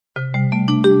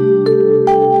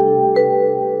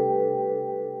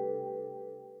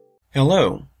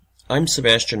Hello, I'm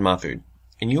Sebastian Mofford,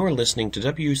 and you're listening to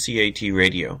WCAT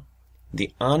Radio,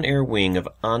 the on-air wing of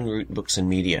En Route Books and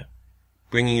Media,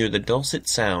 bringing you the dulcet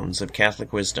sounds of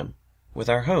Catholic wisdom, with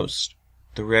our host,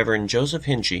 the Reverend Joseph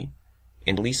Henchey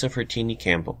and Lisa Fertini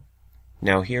Campbell.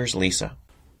 Now here's Lisa.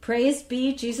 Praise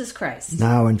be Jesus Christ.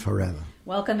 Now and forever.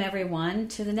 Welcome everyone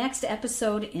to the next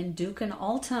episode in Duke and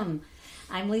Altum.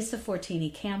 I'm Lisa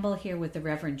Fortini Campbell here with the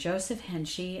Reverend Joseph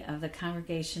Henchey of the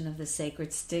Congregation of the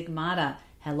Sacred Stigmata.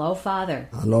 Hello, Father.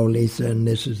 Hello, Lisa, and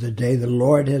this is the day the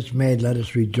Lord has made. Let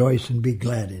us rejoice and be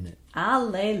glad in it.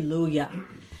 Alleluia.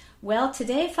 Well,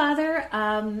 today,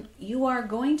 Father, you are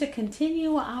going to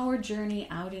continue our journey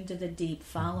out into the deep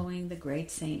following the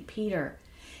great St. Peter.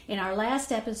 In our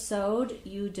last episode,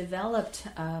 you developed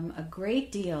a great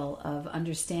deal of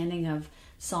understanding of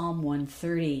Psalm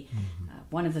 130,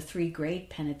 one of the three great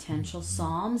penitential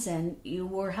psalms, and you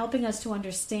were helping us to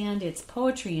understand its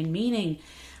poetry and meaning,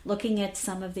 looking at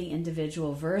some of the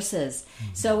individual verses.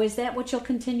 So is that what you'll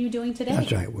continue doing today?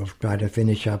 That's right. We'll try to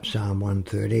finish up Psalm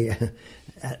 130.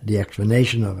 The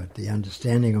explanation of it, the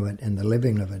understanding of it, and the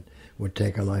living of it would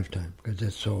take a lifetime because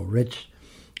it's so rich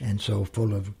and so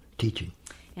full of teaching.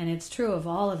 And it's true of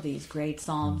all of these great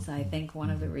psalms. I think one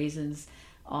of the reasons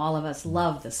all of us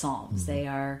love the psalms. They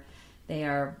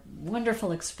are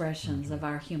wonderful expressions of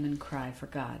our human cry for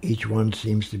God. Each one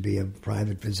seems to be a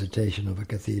private visitation of a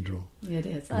cathedral. It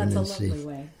is. That's a lovely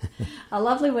way. A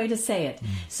lovely way to say it.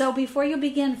 So before you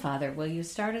begin, Father, will you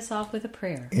start us off with a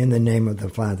prayer? In the name of the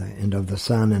Father, and of the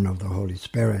Son, and of the Holy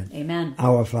Spirit. Amen.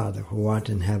 Our Father, who art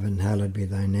in heaven, hallowed be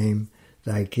thy name.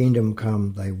 Thy kingdom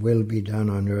come, thy will be done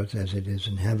on earth as it is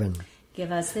in heaven.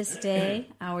 Give us this day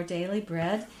our daily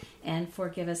bread, and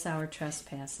forgive us our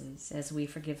trespasses, as we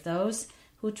forgive those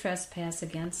who trespass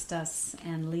against us,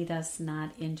 and lead us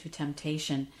not into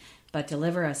temptation, but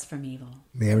deliver us from evil.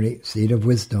 Mary, seat of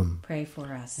wisdom, pray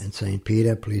for us. And St.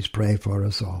 Peter, please pray for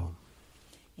us all.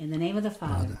 In the name of the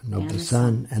Father, and of the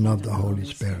Son, and of the Holy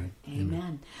Spirit.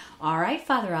 Amen. All right,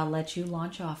 Father, I'll let you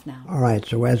launch off now. All right,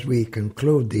 so as we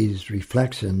conclude these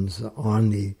reflections on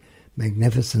the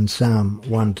magnificent Psalm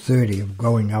 130 of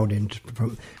going out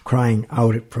from crying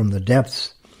out from the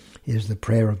depths is the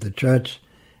prayer of the Church,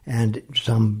 and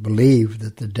some believe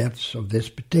that the depths of this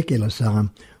particular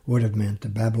psalm would have meant the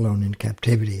Babylonian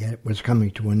captivity. It was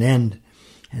coming to an end,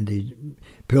 and the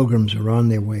pilgrims are on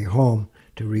their way home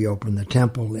to reopen the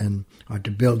temple or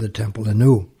to build the temple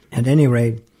anew. At any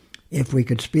rate, if we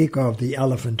could speak of the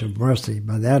elephant of mercy,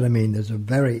 by that I mean there's a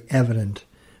very evident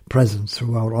presence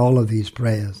throughout all of these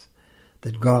prayers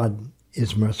that God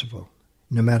is merciful.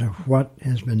 No matter what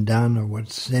has been done or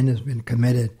what sin has been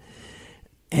committed,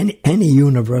 any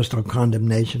universal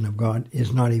condemnation of God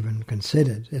is not even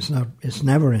considered. It's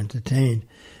never entertained,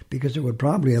 because it would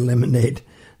probably eliminate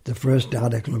the first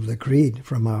article of the Creed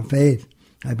from our faith.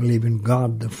 I believe in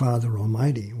God the Father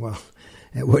Almighty. Well,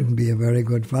 it wouldn't be a very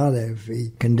good father if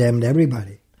he condemned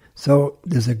everybody. So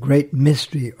there's a great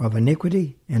mystery of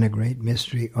iniquity and a great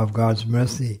mystery of God's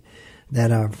mercy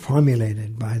that are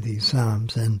formulated by these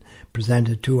psalms and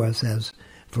presented to us as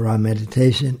for our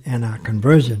meditation and our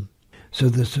conversion. So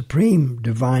the supreme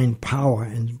divine power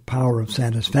and power of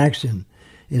satisfaction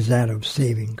is that of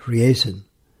saving creation.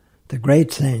 The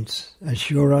great saints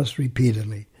assure us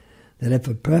repeatedly that if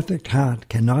a perfect heart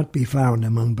cannot be found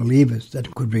among believers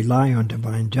that could rely on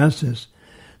divine justice,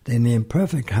 then the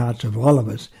imperfect hearts of all of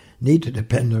us need to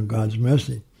depend on God's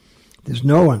mercy. There's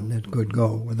no one that could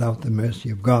go without the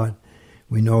mercy of God.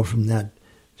 We know from that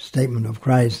statement of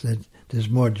Christ that there's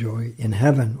more joy in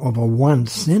heaven over one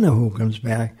sinner who comes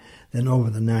back than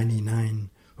over the 99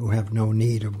 who have no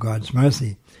need of God's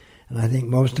mercy. And I think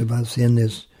most of us in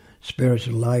this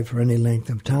spiritual life for any length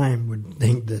of time would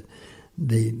think that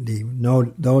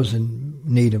those in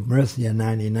need of mercy are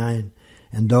 99,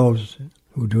 and those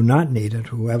who do not need it,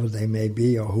 whoever they may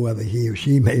be or whoever he or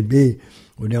she may be,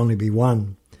 would only be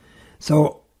one.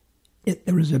 So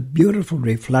there is a beautiful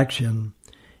reflection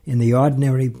in the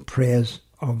ordinary prayers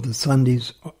of the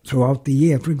Sundays throughout the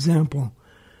year. For example,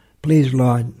 please,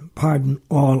 Lord, pardon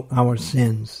all our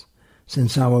sins,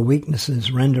 since our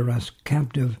weaknesses render us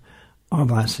captive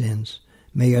of our sins.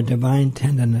 May your divine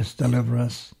tenderness deliver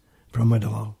us from it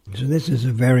all. So this is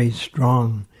a very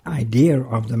strong idea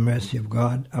of the mercy of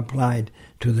God applied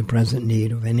to the present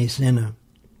need of any sinner.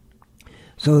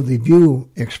 So the view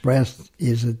expressed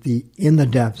is that in the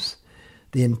depths,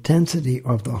 the intensity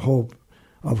of the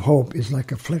hope is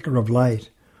like a flicker of light,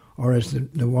 or as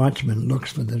the watchman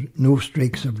looks for the new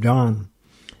streaks of dawn.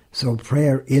 So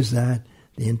prayer is that,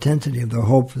 the intensity of the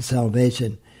hope for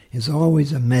salvation is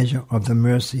always a measure of the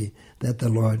mercy that the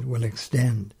Lord will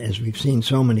extend. As we've seen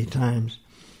so many times,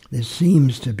 there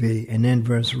seems to be an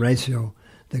inverse ratio.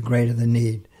 The greater the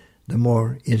need, the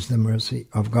more is the mercy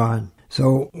of God.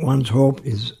 So one's hope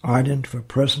is ardent for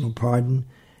personal pardon,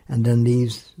 and then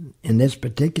in this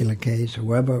particular case,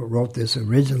 whoever wrote this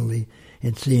originally,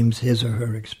 it seems his or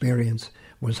her experience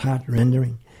was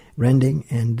heart-rending,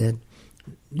 and that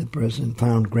the person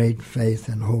found great faith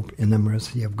and hope in the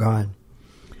mercy of God.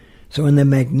 So in the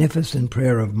magnificent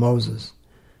prayer of Moses,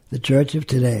 the church of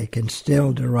today can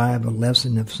still derive a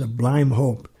lesson of sublime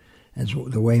hope as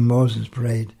the way Moses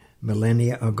prayed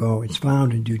millennia ago. It's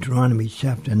found in Deuteronomy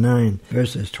chapter 9,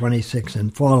 verses 26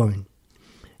 and following.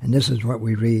 And this is what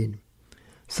we read.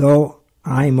 So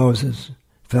I, Moses,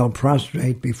 fell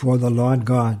prostrate before the Lord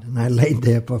God, and I laid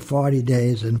there for 40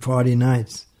 days and 40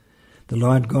 nights, the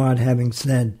Lord God having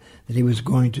said that he was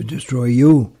going to destroy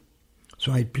you.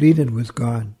 So I pleaded with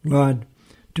God, Lord,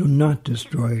 do not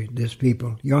destroy this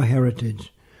people, your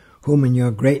heritage, whom in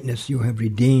your greatness you have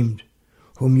redeemed,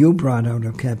 whom you brought out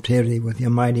of captivity with your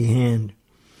mighty hand.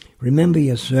 Remember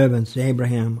your servants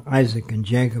Abraham, Isaac, and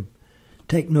Jacob.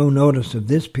 Take no notice of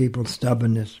this people's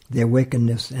stubbornness, their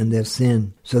wickedness, and their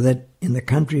sin, so that in the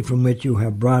country from which you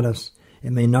have brought us,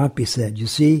 it may not be said, you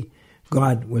see,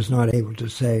 God was not able to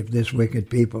save this wicked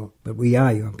people, but we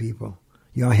are your people,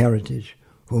 your heritage,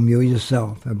 whom you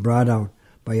yourself have brought out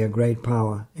by your great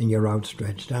power and your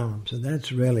outstretched arm. So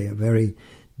that's really a very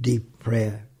deep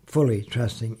prayer, fully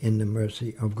trusting in the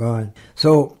mercy of God.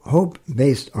 So hope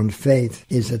based on faith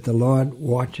is that the Lord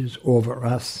watches over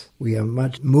us. We are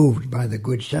much moved by the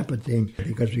Good Shepherd theme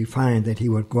because we find that he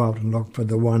would go out and look for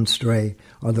the one stray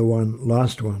or the one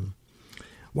lost one.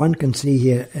 One can see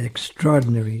here an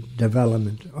extraordinary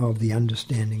development of the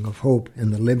understanding of hope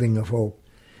and the living of hope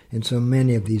in so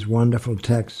many of these wonderful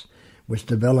texts which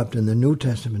developed in the New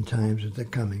Testament times at the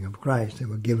coming of Christ. They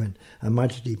were given a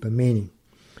much deeper meaning.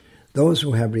 Those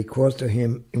who have recourse to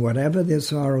him, in whatever their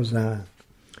sorrows are,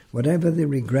 whatever the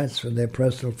regrets for their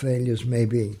personal failures may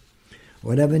be,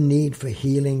 whatever need for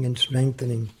healing and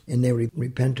strengthening in their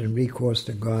repentant recourse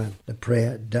to God, the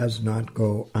prayer does not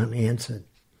go unanswered.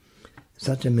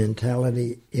 Such a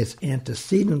mentality is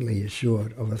antecedently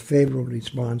assured of a favorable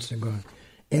response to God.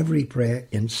 Every prayer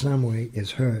in some way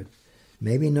is heard.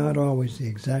 Maybe not always the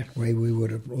exact way we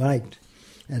would have liked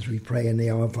as we pray in the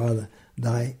Our Father,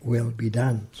 thy will be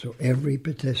done. So every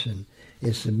petition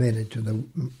is submitted to the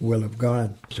will of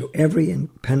God. So every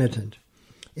impenitent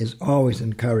is always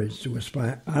encouraged to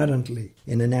aspire ardently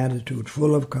in an attitude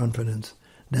full of confidence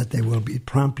that they will be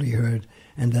promptly heard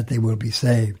and that they will be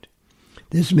saved.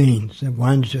 This means that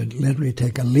one should literally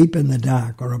take a leap in the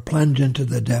dark or a plunge into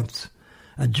the depths,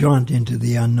 a jaunt into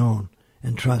the unknown,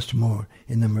 and trust more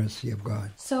in the mercy of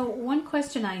God. So one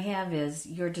question I have is,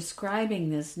 you're describing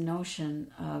this notion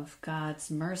of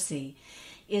God's mercy,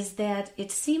 is that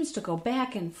it seems to go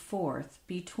back and forth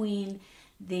between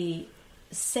the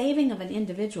saving of an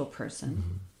individual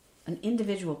person, an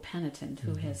individual penitent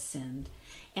who has sinned,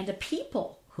 and a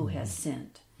people who has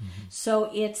sinned.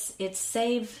 So it's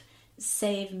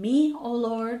save me, O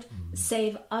Lord,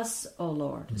 save us, O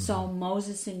Lord. So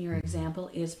Moses, in your example,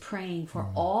 is praying for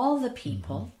all the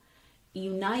people,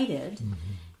 united,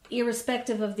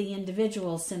 irrespective of the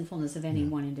individual sinfulness of any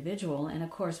one individual. And of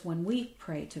course, when we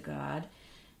pray to God,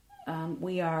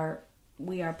 we are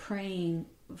praying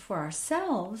for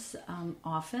ourselves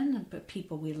often, but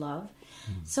people we love.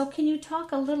 So can you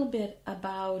talk a little bit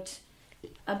about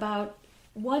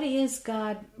what is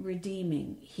God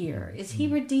redeeming here? Is he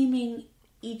redeeming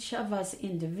each of us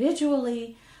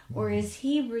individually, or is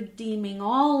he redeeming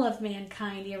all of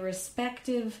mankind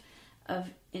irrespective of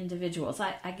individuals?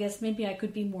 I guess maybe I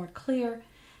could be more clear.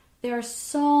 There are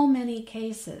so many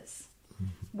cases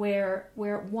where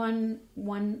one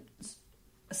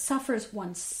suffers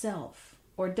oneself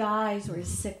or dies or is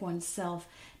sick oneself,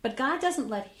 but God doesn't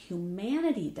let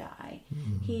humanity die.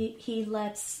 He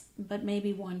lets, but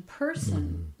maybe one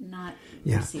person not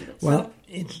receive it. Well,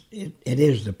 it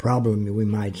is the problem, we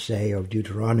might say, of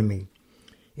Deuteronomy.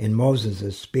 In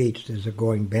Moses' speech, there's a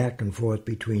going back and forth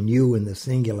between you in the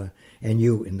singular and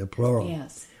you in the plural.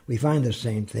 Yes. We find the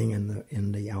same thing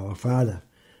in the Our Father.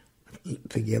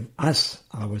 Forgive us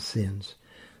our sins.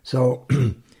 So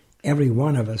every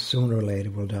one of us sooner or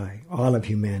later will die. All of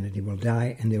humanity will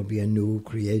die, and there'll be a new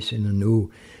creation, a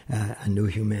new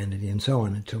humanity, and so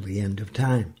on until the end of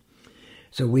time.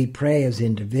 So we pray as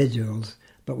individuals,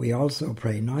 but we also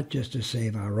pray not just to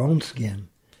save our own skin.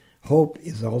 Hope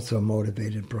is also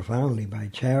motivated profoundly by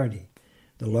charity.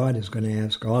 The Lord is going to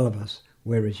ask all of us,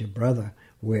 where is your brother?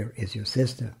 Where is your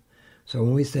sister? So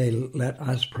when we say, let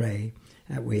us pray,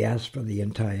 We ask for the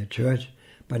entire church.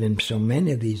 But in so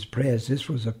many of these prayers, this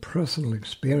was a personal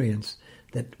experience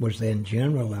that was then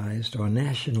generalized or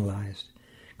nationalized.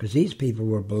 Because these people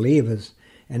were believers,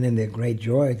 and in their great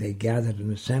joy, they gathered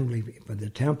an assembly for the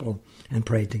temple and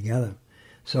prayed together.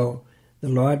 So the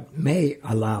Lord may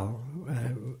allow,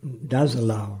 does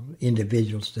allow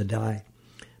individuals to die,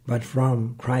 but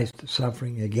from Christ's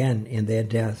suffering again in their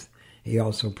death, he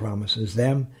also promises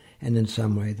them, and in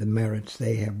some way the merits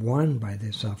they have won by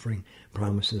their suffering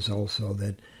promises also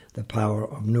that the power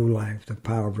of new life, the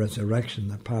power of resurrection,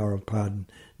 the power of pardon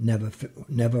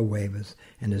never wavers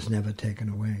and is never taken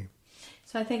away.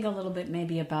 So I think a little bit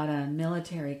maybe about a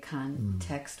military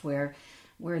context where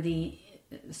the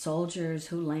soldiers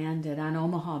who landed on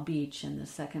Omaha Beach in the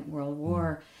Second World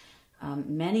War,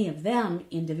 many of them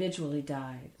individually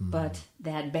died, but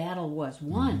that battle was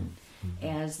won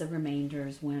as the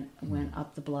remainders went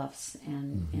up the bluffs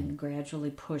and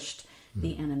gradually pushed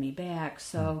the enemy back.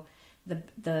 So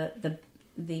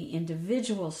the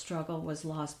individual struggle was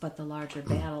lost, but the larger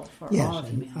battle for all of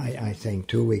humanity. I think,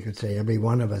 too, we could say every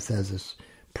one of us has this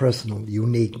personal,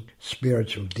 unique,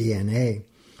 spiritual DNA,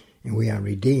 and we are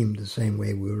redeemed the same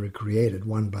way we were created,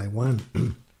 one by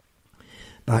one.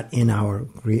 But in our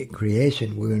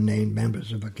creation, we were named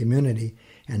members of a community,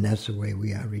 and that's the way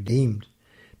we are redeemed.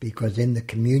 Because in the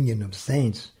communion of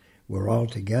saints, we're all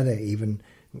together, even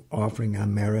offering our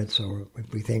merits, or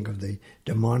if we think of the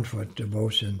de Montfort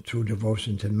devotion, true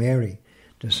devotion to Mary,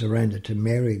 to surrender to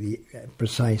Mary the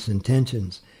precise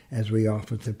intentions as we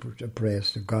offer the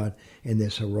prayers to God in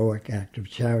this heroic act of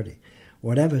charity.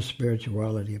 Whatever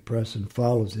spirituality a person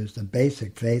follows is, the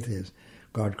basic faith is,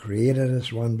 God created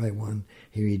us one by one,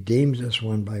 he redeems us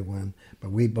one by one,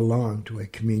 but we belong to a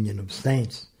communion of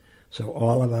saints. So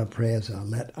all of our prayers are,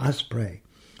 let us pray.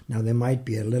 Now there might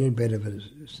be a little bit of an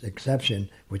exception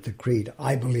with the creed,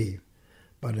 I believe,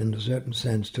 but in a certain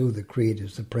sense too, the creed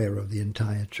is the prayer of the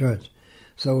entire church.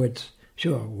 So it's,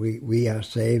 sure, we are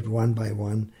saved one by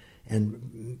one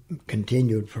and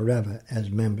continued forever as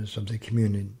members of the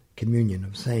communion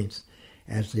of saints,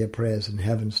 as their prayers in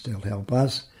heaven still help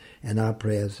us, and our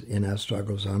prayers in our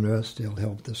struggles on earth still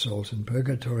help the souls in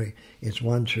purgatory. It's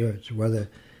one church, whether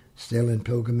still in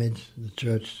pilgrimage, the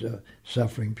church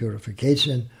suffering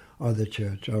purification, or the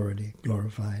church already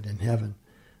glorified in heaven.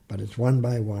 But it's one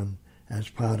by one as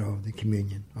part of the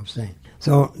communion of saints.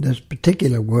 So this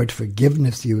particular word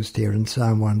forgiveness used here in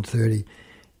Psalm 130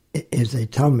 is, they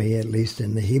tell me, at least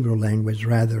in the Hebrew language,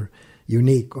 rather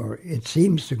unique, or it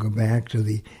seems to go back to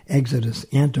the Exodus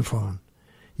antiphon.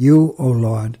 You, O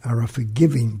Lord, are a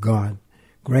forgiving God,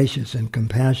 gracious and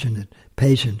compassionate,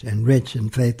 patient and rich in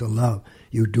faithful love.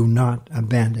 You do not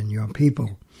abandon your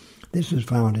people. This is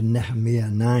found in Nehemiah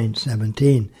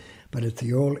 9:17, but it's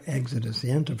the old Exodus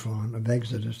antiphon of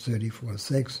Exodus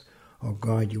 34:6. O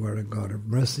God, you are a God of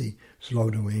mercy,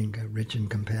 slow to anger, rich in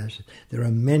compassion. There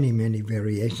are many, many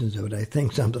variations of it. I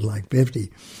think something like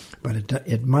 50, but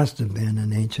it must have been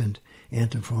an ancient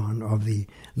antiphon of the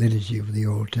liturgy of the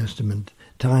Old Testament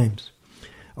times.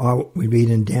 Or we read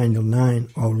in Daniel 9,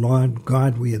 O Lord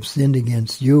God, we have sinned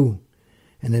against you,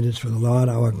 and it is for the Lord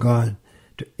our God,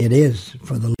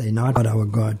 not our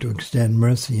God, to extend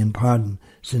mercy and pardon,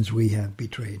 since we have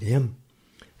betrayed him.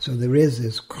 So there is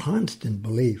this constant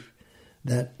belief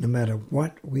that no matter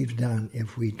what we've done,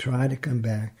 if we try to come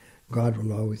back, God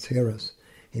will always hear us.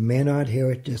 He may not hear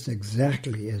it just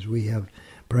exactly as we have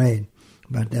prayed,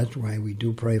 but that's why we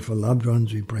do pray for loved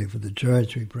ones, we pray for the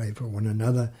church, we pray for one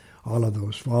another, all of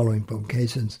those following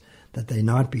vocations, that they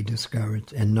not be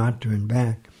discouraged and not turn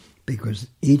back, because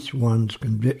each one's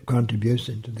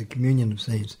contribution to the communion of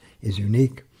saints is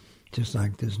unique, just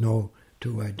like there's no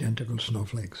two identical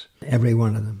snowflakes. Every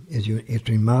one of them is it's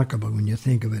remarkable when you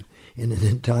think of it in an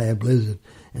entire blizzard,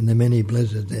 and the many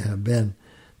blizzards there have been.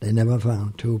 They never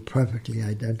found two perfectly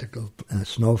identical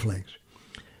snowflakes.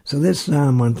 So this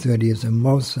Psalm 130 is a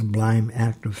most sublime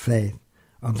act of faith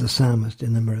of the psalmist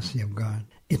in the mercy of God.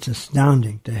 It's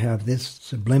astounding to have this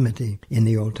sublimity in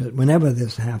the Old Testament. Whenever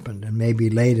this happened, and maybe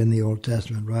late in the Old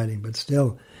Testament writing, but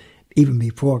still, even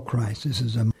before Christ, this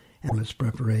is a marvelous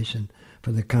preparation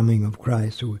for the coming of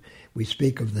Christ. So we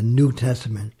speak of the New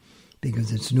Testament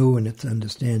because it's new in its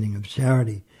understanding of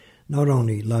charity. Not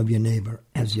only love your neighbor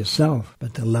as yourself,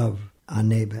 but to love our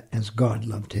neighbor as God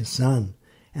loved his Son,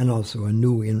 and also a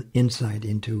new insight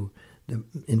into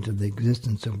the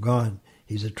existence of God.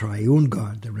 He's a triune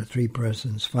God. There are three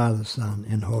persons, Father, Son,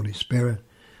 and Holy Spirit.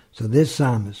 So this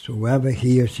psalmist, whoever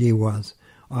he or she was,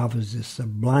 offers this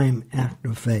sublime act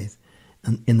of faith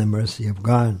in the mercy of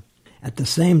God. At the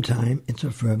same time, it's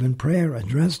a fervent prayer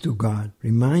addressed to God,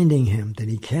 reminding him that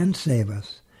he can save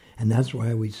us And that's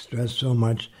why we stress so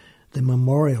much the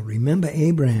memorial. Remember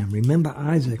Abraham, remember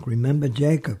Isaac, remember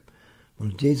Jacob. Well,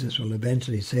 Jesus will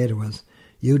eventually say to us,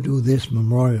 you do this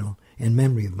memorial in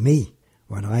memory of me,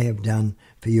 what I have done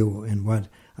for you and what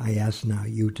I ask now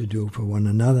you to do for one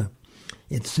another.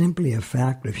 It's simply a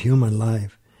fact of human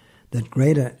life that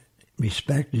greater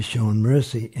respect is shown,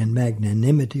 mercy and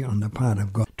magnanimity on the part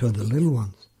of God toward the little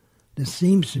ones. There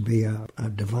seems to be a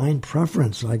divine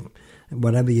preference, like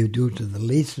whatever you do to the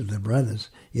least of the brothers,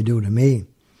 you do to me.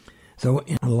 So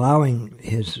in allowing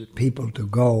his people to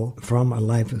go from a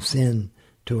life of sin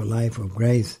to a life of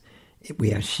grace,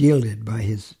 we are shielded by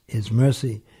his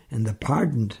mercy, and the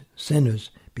pardoned sinners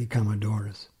become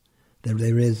adorers. That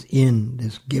there is in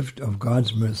this gift of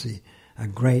God's mercy a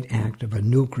great act of a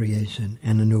new creation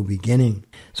and a new beginning.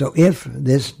 So if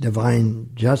this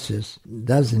divine justice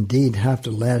does indeed have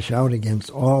to lash out against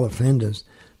all offenders,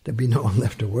 there'd be no one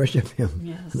left to worship him.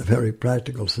 Yes. In a very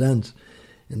practical sense.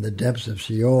 In the depths of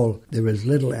Sheol, there is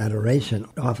little adoration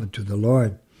offered to the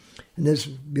Lord. And this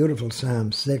beautiful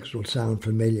Psalm 6 will sound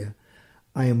familiar.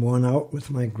 I am worn out with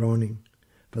my groaning,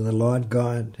 for the Lord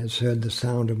God has heard the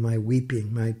sound of my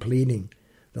weeping, my pleading.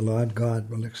 The Lord God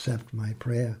will accept my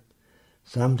prayer.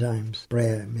 Sometimes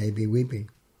prayer may be weeping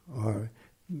or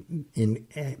in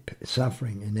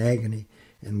suffering and agony,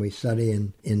 and we study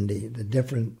in the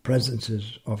different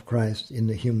presences of Christ in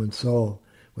the human soul,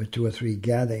 where two or three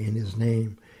gather in his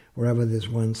name, wherever there's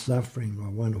one suffering or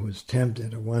one who is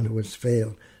tempted or one who has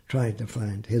failed, trying to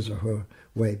find his or her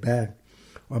way back.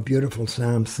 Or beautiful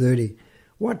Psalm 30,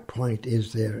 what point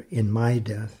is there in my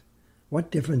death?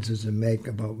 What difference does it make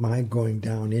about my going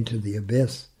down into the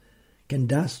abyss? Can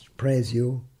dust praise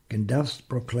you? Can dust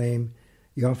proclaim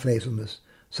your faithfulness?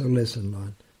 So listen,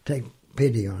 Lord, take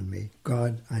pity on me.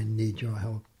 God, I need your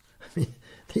help. I mean,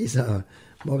 these are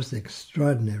most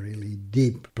extraordinarily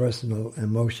deep personal,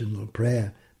 emotional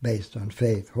prayer based on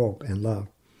faith, hope, and love.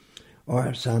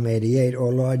 Or Psalm 88, O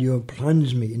Lord, you have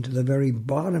plunged me into the very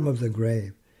bottom of the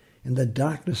grave, in the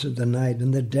darkness of the night,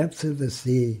 in the depths of the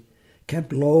sea,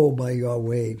 kept low by your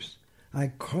waves. I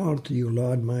call to you,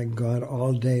 Lord my God,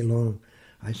 all day long.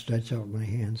 I stretch out my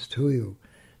hands to you.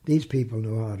 These people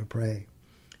know how to pray.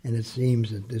 And it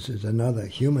seems that this is another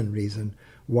human reason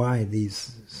why the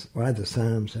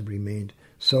Psalms have remained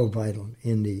so vital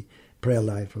in the prayer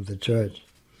life of the church.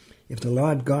 If the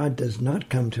Lord God does not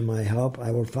come to my help,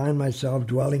 I will find myself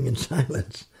dwelling in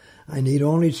silence. I need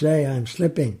only say I'm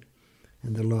slipping,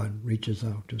 and the Lord reaches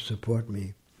out to support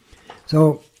me.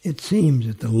 So it seems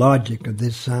that the logic of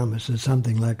this psalmist is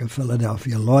something like a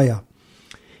Philadelphia lawyer.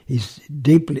 He's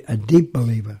a deep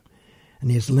believer,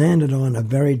 and he's landed on a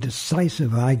very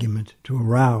decisive argument to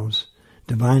arouse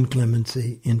divine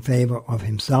clemency in favor of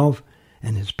himself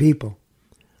and his people.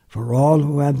 For all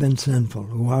who have been sinful,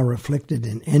 who are afflicted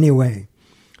in any way,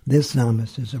 this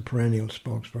psalmist is a perennial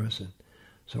spokesperson.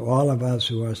 So all of us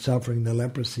who are suffering the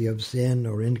leprosy of sin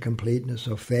or incompleteness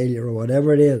or failure or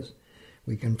whatever it is,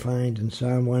 we can find in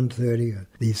Psalm 130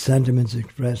 these sentiments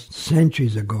expressed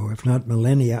centuries ago, if not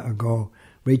millennia ago,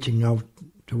 reaching out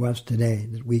to us today,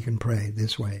 that we can pray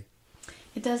this way.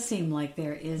 It does seem like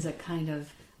there is a kind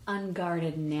of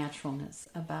unguarded naturalness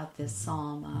about this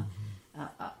psalm,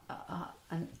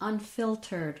 an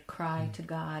unfiltered cry to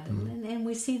God. And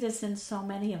we see this in so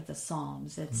many of the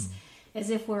psalms. It's as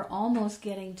if we're almost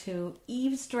getting to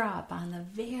eavesdrop on the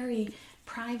very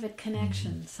private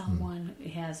connection someone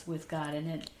has with God.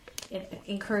 And it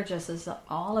encourages us,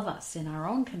 all of us, in our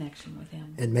own connection with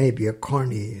him. It may be a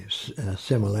corny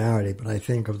similarity, but I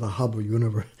think of the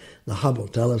Hubble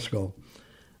telescope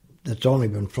that's only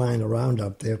been flying around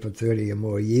up there for 30 or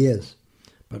more years.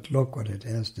 But look what it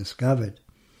has discovered.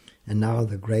 And now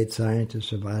the great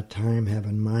scientists of our time have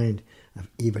in mind an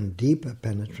even deeper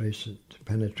penetration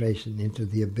into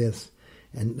the abyss.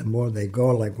 And the more they go,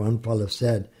 like one fellow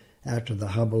said, after the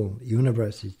Hubble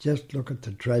universe, just look at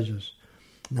the treasures,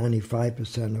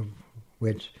 95% of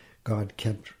which God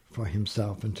kept for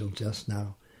himself until just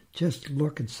now. Just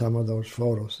look at some of those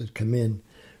photos that come in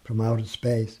from outer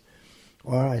space.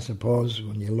 Or I suppose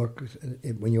when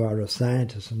you are a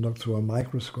scientist and look through a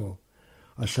microscope,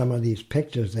 or some of these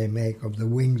pictures they make of the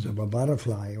wings of a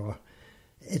butterfly, or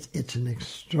it's an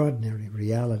extraordinary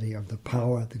reality of the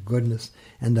power, the goodness,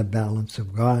 and the balance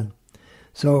of God.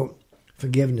 So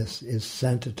forgiveness is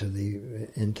center to the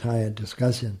entire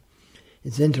discussion.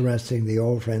 It's interesting, the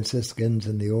old Franciscans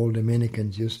and the old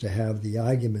Dominicans used to have the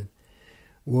argument,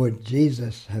 would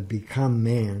Jesus have become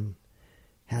man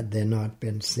had there not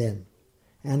been sin?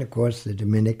 And of course the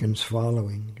Dominicans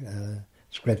following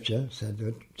Scripture said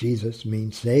that Jesus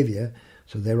means Savior,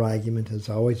 so their argument has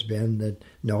always been that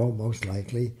no, most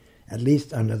likely at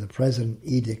least under the present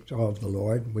edict of the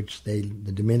Lord, which the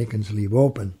Dominicans leave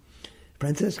open.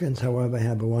 Franciscans, however,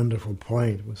 have a wonderful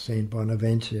point with St.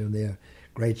 Bonaventure and their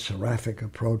great seraphic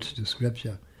approach to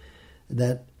Scripture,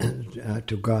 that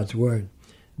to God's Word,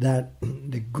 that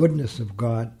the goodness of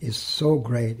God is so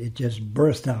great, it just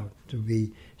burst out to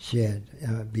be shared,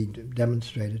 be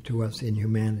demonstrated to us in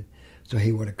humanity. So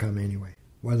he would have come anyway,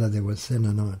 whether there was sin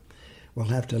or not. We'll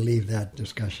have to leave that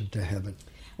discussion to heaven.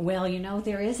 Well,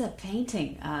 there is a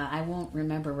painting. I won't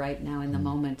remember right now in the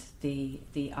moment the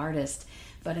artist,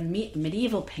 but a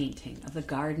medieval painting of the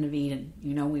Garden of Eden.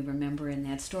 We remember in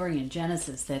that story in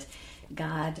Genesis that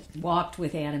God walked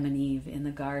with Adam and Eve in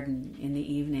the garden in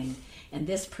the evening, and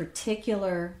this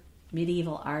particular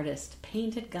medieval artist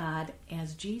painted God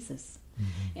as Jesus.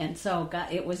 And so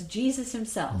it was Jesus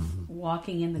himself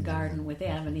walking in the garden with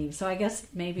Adam and Eve. So I guess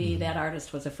maybe that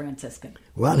artist was a Franciscan.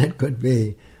 Well, it could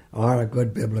be, or a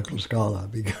good biblical scholar,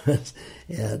 because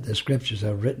the Scriptures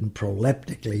are written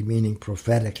proleptically, meaning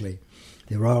prophetically.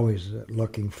 They're always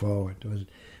looking forward. It was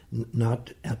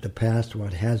not at the past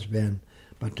what has been,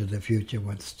 but to the future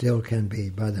what still can be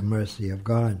by the mercy of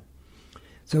God.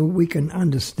 So we can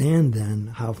understand then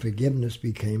how forgiveness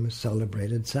became a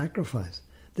celebrated sacrifice.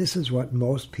 This is what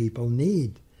most people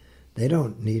need. They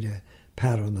don't need a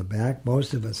pat on the back.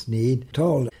 Most of us need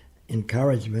total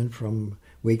encouragement from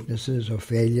weaknesses or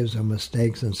failures or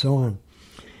mistakes and so on.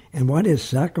 And what is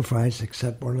sacrifice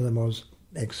except one of the most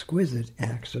exquisite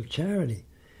acts of charity?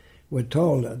 We're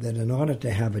told that in order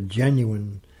to have a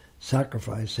genuine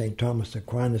sacrifice, St. Thomas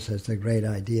Aquinas has the great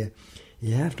idea,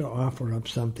 you have to offer up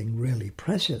something really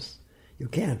precious. You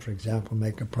can't, for example,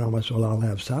 make a promise, well, I'll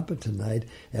have supper tonight.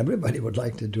 Everybody would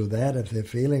like to do that if they're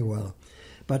feeling well.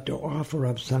 But to offer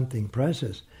up something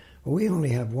precious, well, we only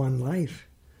have one life.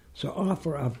 So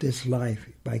offer up this life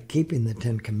by keeping the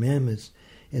Ten Commandments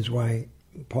is why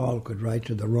Paul could write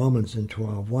to the Romans in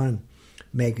 12:1,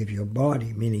 make of your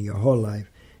body, meaning your whole life,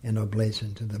 an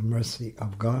oblation to the mercy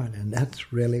of God. And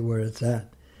that's really where it's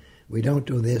at. We don't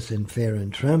do this in fear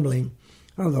and trembling,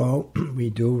 although we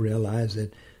do realize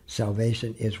that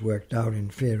salvation is worked out in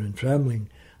fear and trembling,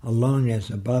 as long as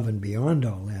above and beyond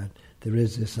all that, there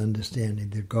is this understanding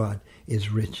that God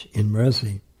is rich in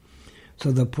mercy.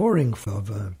 So the pouring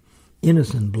of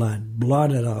innocent blood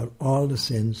blotted out all the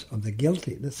sins of the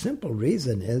guilty. The simple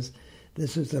reason is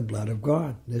this is the blood of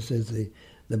God. This is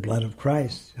the blood of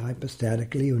Christ,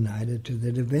 hypostatically united to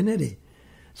the divinity.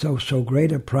 So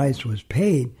great a price was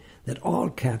paid that all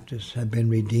captives have been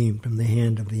redeemed from the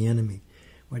hand of the enemy.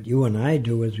 What you and I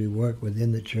do as we work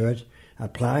within the church,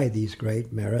 apply these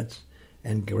great merits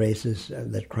and graces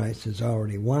that Christ has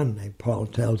already won. Paul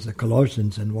tells the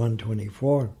Colossians in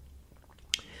 1:24,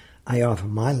 I offer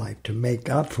my life to make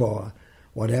up for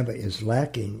whatever is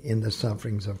lacking in the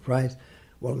sufferings of Christ.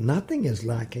 Well, nothing is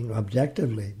lacking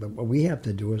objectively, but what we have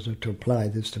to do is to apply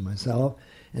this to myself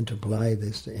and to apply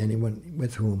this to anyone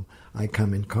with whom I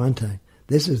come in contact.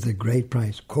 This is the great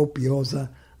price, copiosa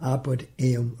apud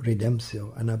eum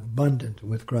redemptio, and abundant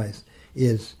with Christ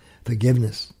is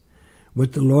forgiveness.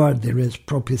 With the Lord there is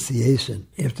propitiation.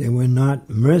 If there were not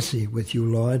mercy with you,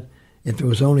 Lord, if there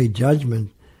was only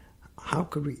judgment, how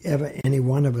could we ever, any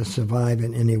one of us, survive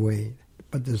in any way?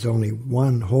 But there's only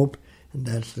one hope, and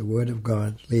that's the Word of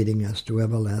God leading us to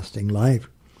everlasting life.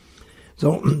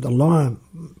 So the law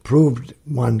proved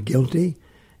one guilty,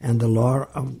 and the law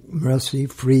of mercy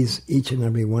frees each and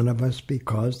every one of us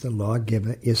because the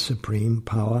lawgiver is supreme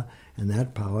power, and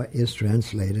that power is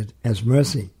translated as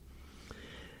mercy.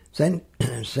 St.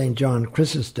 John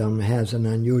Chrysostom has an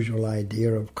unusual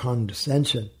idea of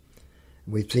condescension.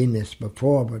 We've seen this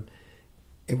before, but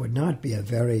it would not be a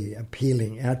very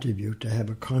appealing attribute to have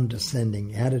a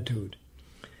condescending attitude.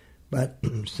 But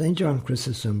St. John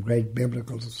Chrysostom, great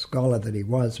biblical scholar that he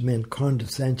was, meant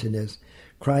condescension is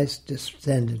Christ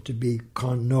descended to be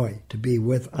con noi, to be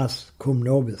with us, cum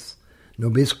nobis,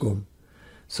 nobiscum.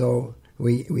 So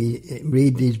we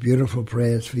read these beautiful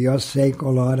prayers, for your sake,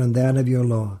 O Lord, and that of your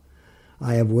law.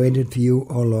 I have waited for you,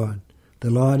 O Lord. The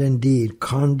Lord indeed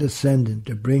condescended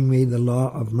to bring me the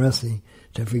law of mercy,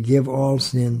 to forgive all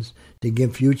sins, to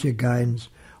give future guidance,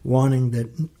 warning that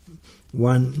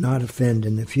one not offend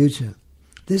in the future.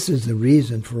 This is the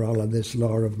reason for all of this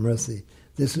law of mercy.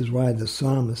 This is why the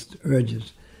psalmist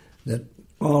urges that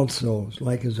all souls,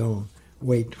 like his own,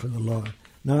 wait for the Lord.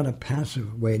 Not a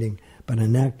passive waiting, but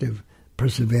an active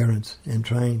perseverance in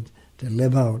trying to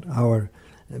live out our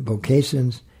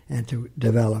vocations and to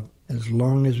develop, as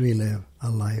long as we live, a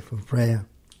life of prayer.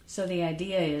 So the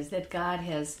idea is that God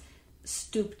has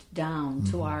stooped down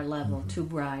to our level to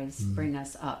bring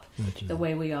us up. The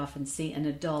way we often see an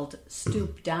adult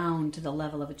stoop down to the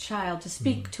level of a child, to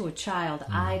speak to a child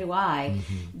eye to eye,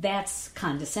 that's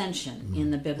condescension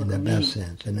in the biblical in the meaning. best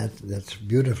sense. And that's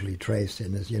beautifully traced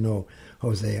in, as you know,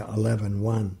 Hosea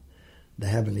 11:1. The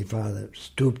Heavenly Father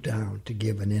stooped down to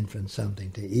give an infant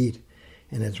something to eat.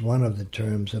 And it's one of the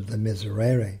terms of the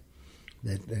miserere,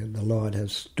 that the Lord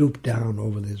has stooped down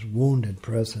over this wounded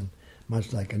person,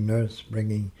 much like a nurse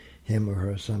bringing him or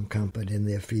her some comfort in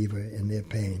their fever, in their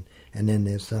pain, and in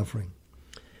their suffering.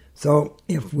 So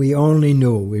if we only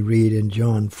knew, we read in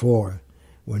John 4,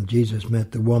 when Jesus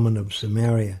met the woman of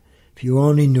Samaria, if you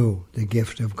only knew the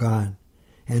gift of God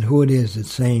and who it is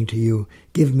that's saying to you,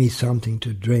 give me something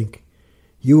to drink,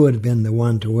 you would have been the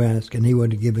one to ask, and he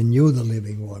would have given you the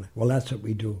living water. Well, that's what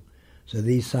we do. So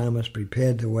these psalmists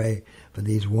prepared the way for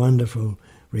these wonderful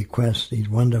requests, these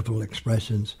wonderful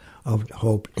expressions of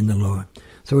hope in the Lord.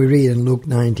 So we read in Luke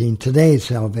 19, today's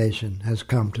salvation has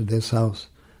come to this house.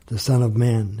 The Son of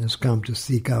Man has come to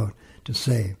seek out, to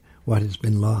save what has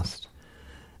been lost.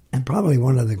 And probably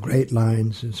one of the great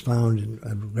lines is found in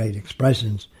great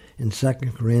expressions in 2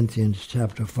 Corinthians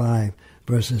chapter 5,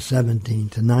 verses 17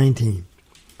 to 19.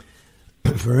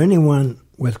 For anyone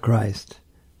with Christ,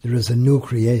 there is a new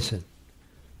creation.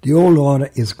 The old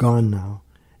order is gone now,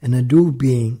 and a new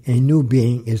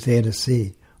being is there to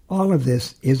see. All of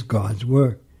this is God's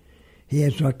work. He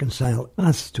has reconciled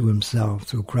us to himself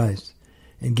through Christ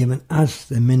and given us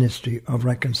the ministry of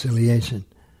reconciliation.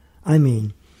 I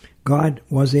mean, God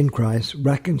was in Christ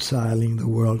reconciling the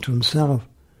world to himself,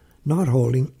 not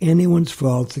holding anyone's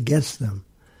faults against them,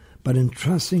 but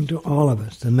entrusting to all of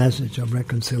us the message of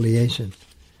reconciliation.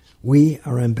 We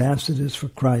are ambassadors for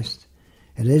Christ.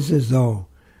 It is as though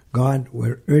God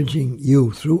were urging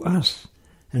you through us,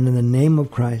 and in the name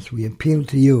of Christ we appeal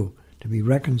to you to be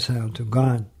reconciled to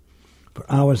God. For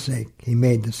our sake he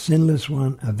made the sinless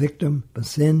one a victim for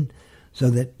sin,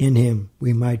 so that in him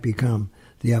we might become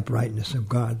the uprightness of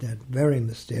God. That very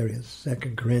mysterious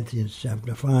 2 Corinthians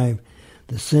chapter 5,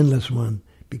 the sinless one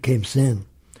became sin.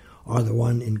 Or the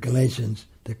one in Galatians,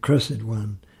 the cursed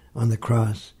one on the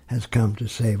cross, has come to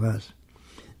save us.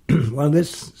 Well,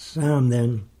 this psalm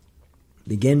then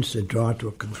begins to draw to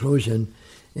a conclusion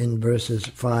in verses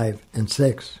 5 and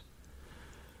 6.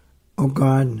 O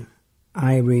God,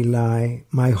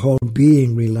 my whole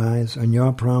being relies on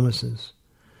your promises.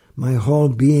 My whole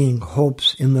being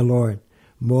hopes in the Lord,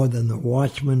 more than the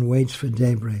watchman waits for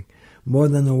daybreak, more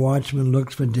than the watchman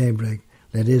looks for daybreak.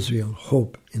 Let Israel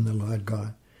hope in the Lord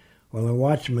God. Well, a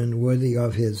watchman worthy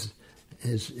of his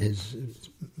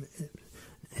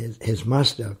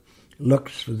master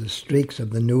looks for the streaks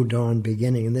of the new dawn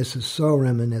beginning. And this is so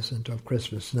reminiscent of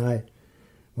Christmas night,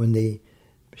 when the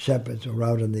shepherds were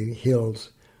out in the hills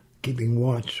keeping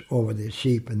watch over their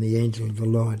sheep, and the angel of the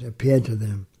Lord appeared to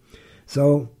them.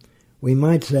 So we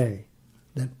might say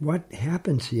that what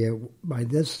happens here by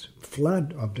this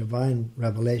flood of divine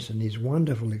revelation, these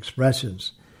wonderful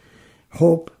expressions,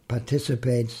 hope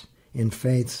participates in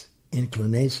faith's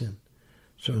inclination.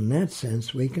 So in that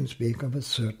sense, we can speak of a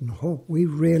certain hope. We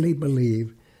really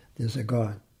believe there's a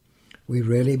God. We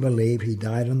really believe he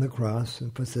died on the cross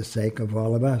and for the sake of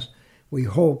all of us. We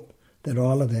hope that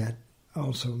all of that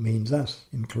also means us,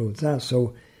 includes us.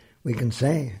 So we can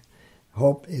say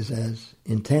hope is as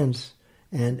intense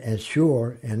and as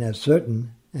sure and as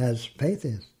certain as faith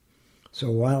is.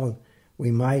 So while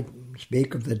we might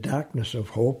speak of the darkness of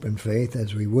hope and faith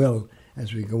as we will,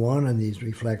 as we go on in these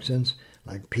reflections,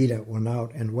 like Peter went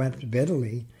out and wept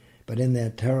bitterly, but in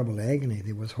that terrible agony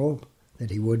there was hope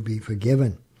that he would be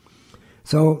forgiven.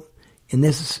 So in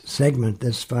this segment,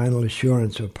 this final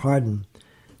assurance of pardon,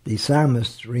 the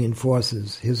psalmist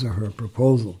reinforces his or her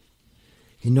proposal.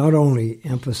 He not only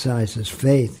emphasizes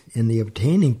faith in the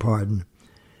obtaining pardon,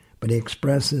 but he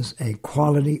expresses a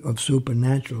quality of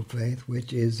supernatural faith,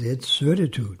 which is its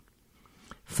certitude.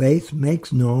 Faith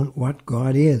makes known what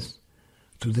God is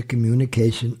through the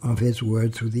communication of his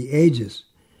word through the ages,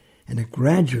 and it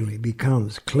gradually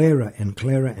becomes clearer and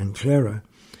clearer and clearer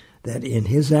that in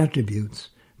his attributes,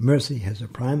 mercy has a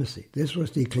primacy. This was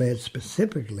declared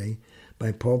specifically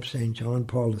by Pope St. John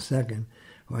Paul II,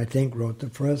 who I think wrote the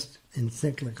first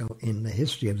encyclical in the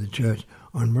history of the Church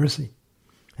on mercy,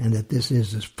 and that this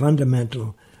is this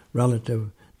fundamental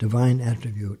relative divine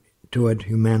attribute toward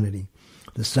humanity.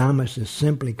 The psalmist is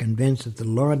simply convinced that the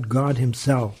Lord God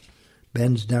himself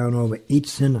bends down over each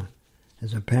sinner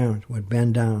as a parent would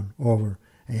bend down over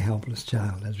a helpless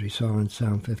child, as we saw in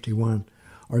Psalm 51,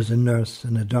 or as a nurse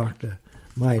and a doctor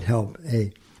might help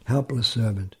a helpless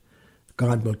servant.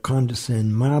 God will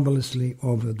condescend marvelously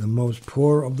over the most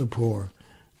poor of the poor,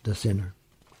 the sinner.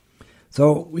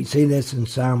 So we see this in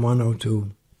Psalm 102.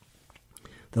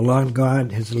 The Lord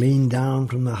God has leaned down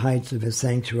from the heights of his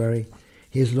sanctuary.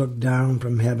 He has looked down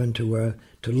from heaven to earth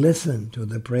to listen to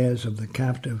the prayers of the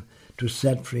captive, to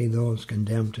set free those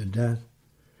condemned to death.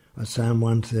 Or Psalm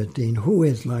 113, who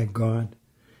is like God?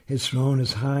 His throne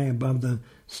is high above the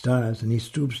stars, and he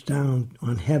stoops down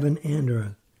on heaven and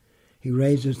earth. He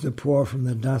raises the poor from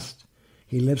the dust.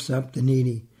 He lifts up the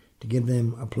needy to give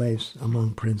them a place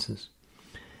among princes.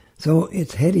 So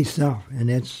it's heady stuff, and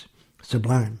it's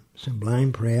sublime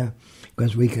prayer,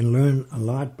 because we can learn a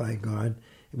lot by God.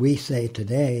 We say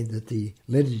today that the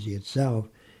liturgy itself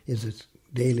is its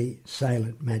daily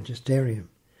silent magisterium.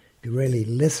 If you really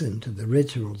listen to the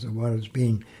rituals of what is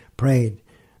being prayed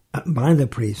by the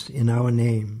priest in our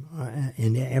name,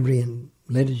 in every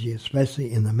liturgy,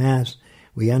 especially in the Mass,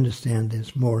 we understand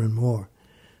this more and more.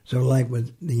 So like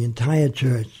with the entire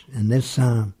church in this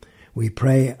psalm, we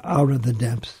pray out of the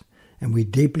depths, and we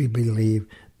deeply believe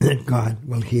that God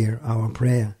will hear our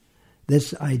prayer.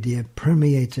 This idea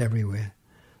permeates everywhere.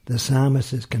 The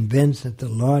psalmist is convinced that the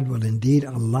Lord will indeed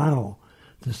allow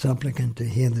the supplicant to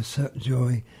hear the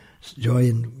joy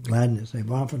and gladness.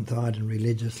 I've often thought in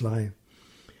religious life,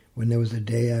 when there was a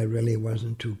day I really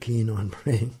wasn't too keen on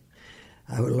praying,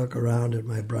 I would look around at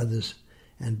my brothers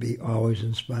and be always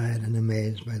inspired and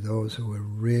amazed by those who were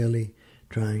really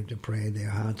trying to pray their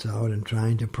hearts out and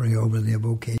trying to pray over their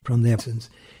vocation from their sins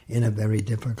in a very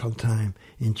difficult time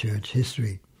in church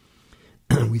history.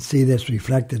 We see this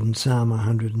reflected in Psalm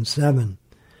 107.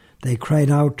 They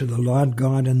cried out to the Lord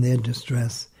God in their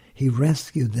distress. He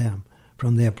rescued them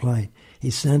from their plight. He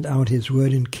sent out his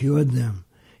word and cured them.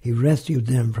 He rescued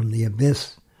them from the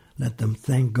abyss. Let them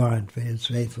thank God for his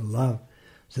faithful love.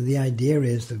 So the idea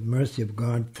is the mercy of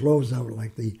God flows out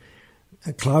like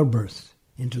a cloudburst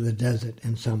into the desert,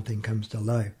 and something comes to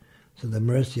life. So the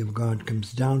mercy of God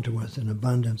comes down to us in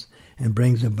abundance and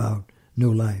brings about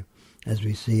new life, as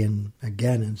we see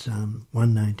again in Psalm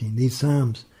 119. These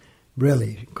psalms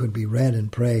really could be read and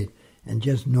prayed, and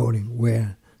just noting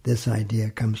where this idea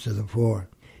comes to the fore.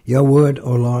 Your word,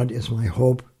 O Lord, is my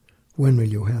hope. When will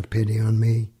you have pity on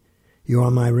me? You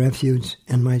are my refuge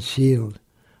and my shield.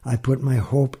 I put my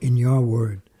hope in your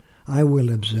word. I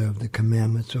will observe the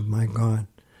commandments of my God.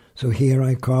 So here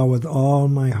I call with all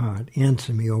my heart.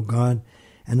 Answer me, O God,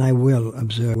 and I will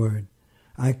observe your word.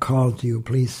 I call to you,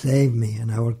 please save me,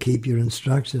 and I will keep your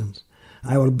instructions.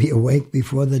 I will be awake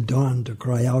before the dawn to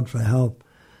cry out for help.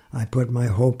 I put my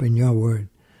hope in your word.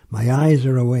 My eyes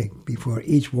are awake before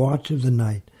each watch of the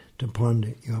night to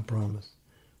ponder your promise.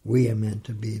 We are meant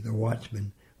to be the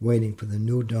watchmen waiting for the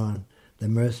new dawn, the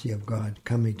mercy of God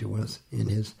coming to us in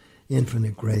his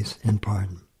infinite grace and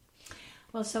pardon.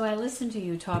 Well, so I listened to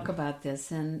you talk about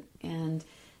this, and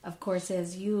of course,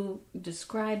 as you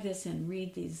describe this and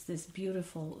read this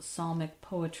beautiful psalmic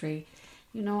poetry,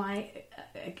 you know, I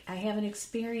have an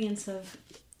experience of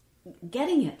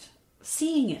getting it,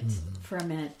 seeing it for a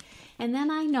minute, and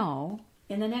then I know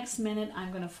in the next minute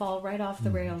I'm going to fall right off the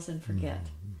rails and forget.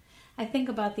 I think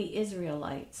about the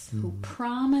Israelites who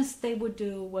promised they would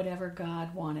do whatever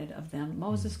God wanted of them.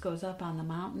 Moses goes up on the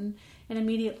mountain, and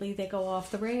immediately they go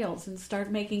off the rails and start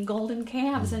making golden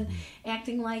calves and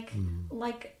acting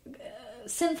like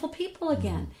sinful people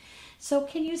again. So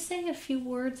can you say a few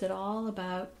words at all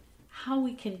about how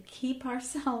we can keep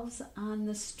ourselves on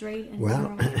the straight and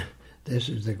narrow? Well, this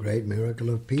is the great miracle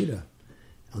of Peter.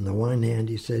 On the one hand,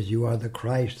 he says, you are the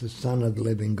Christ, the Son of the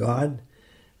living God.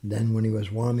 Then when he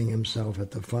was warming himself at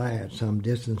the fire at some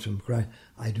distance from Christ,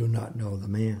 I do not know the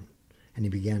man. And he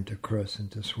began to curse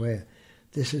and to swear.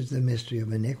 This is the mystery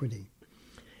of iniquity.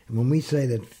 And when we say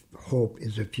that hope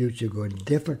is a future good,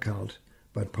 difficult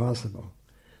but possible,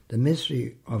 the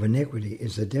mystery of iniquity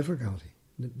is the difficulty.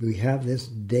 We have this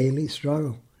daily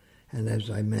struggle. And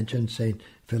as I mentioned, St.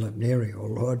 Philip Neri, O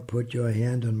Lord, put your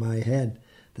hand on my head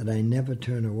that I never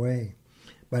turn away.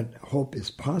 But hope is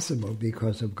possible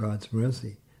because of God's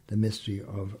mercy. The mystery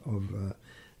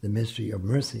of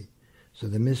mercy. So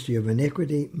the mystery of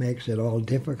iniquity makes it all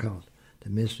difficult. The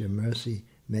mystery of mercy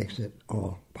makes it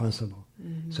all possible.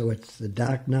 So it's the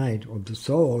dark night of the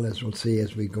soul, as we'll see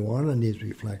as we go on in these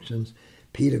reflections.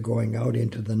 Peter going out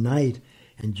into the night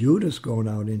and Judas going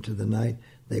out into the night.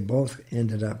 They both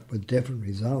ended up with different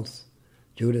results.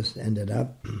 Judas ended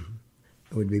up,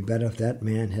 it would be better if that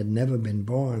man had never been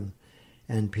born.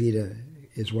 And Peter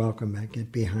is welcome back,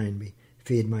 get behind me.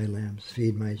 Feed my lambs,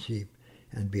 feed my sheep,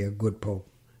 and be a good pope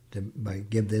to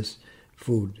give this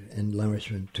food and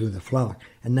nourishment to the flock.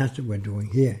 And that's what we're doing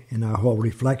here in our whole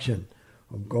reflection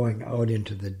of going out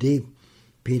into the deep.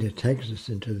 Peter takes us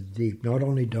into the deep, not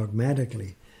only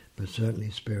dogmatically, but certainly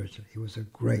spiritually. He was a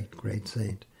great, great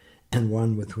saint, and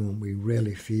one with whom we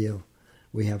really feel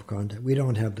we have contact. We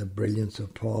don't have the brilliance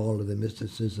of Paul or the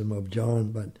mysticism of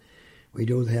John, but we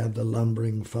do have the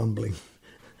lumbering, fumbling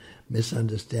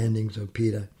misunderstandings of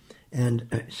Peter,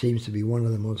 and seems to be one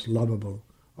of the most lovable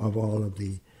of all of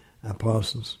the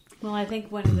apostles. Well, I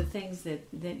think one of the things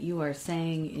that you are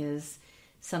saying is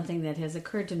something that has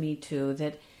occurred to me too,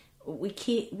 that we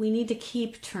need to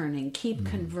keep turning, keep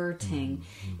converting,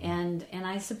 and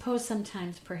I suppose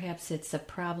sometimes perhaps it's a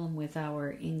problem with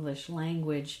our English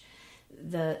language.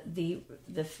 The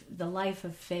life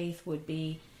of faith would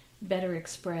be better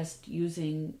expressed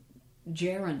using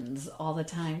gerunds all the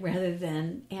time rather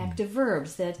than active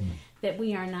verbs, that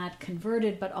we are not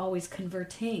converted but always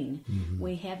converting.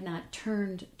 We have not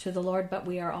turned to the Lord, but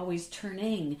we are always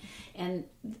turning. And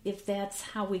if that's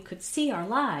how we could see our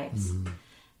lives,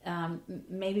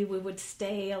 maybe we would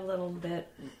stay a little bit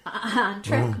on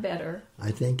track better.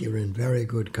 I think you're in very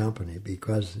good company,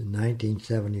 because in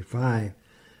 1975,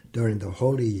 during the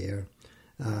Holy Year,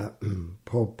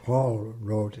 Pope Paul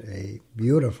wrote a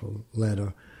beautiful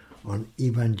letter on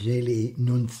Evangelii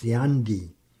Nuntiandi.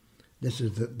 This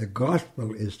is the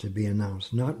gospel is to be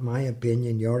announced, not my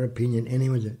opinion, your opinion,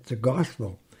 anyone's. It's a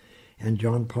gospel. And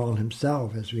John Paul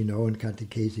himself, as we know in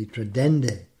Catechesi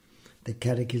Tradendae, the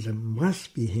catechism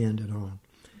must be handed on.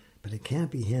 But it can't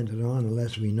be handed on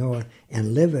unless we know it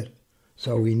and live it.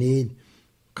 So we need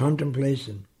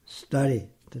contemplation, study,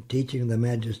 the teaching of the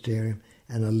magisterium,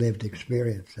 and a lived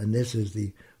experience. And this is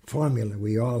the formula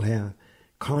we all have,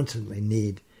 constantly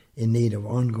in need of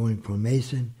ongoing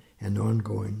formation and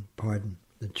ongoing pardon.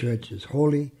 The church is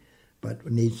holy, but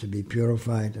needs to be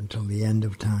purified until the end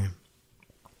of time.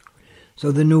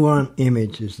 So the new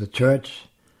image is the church.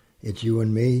 It's you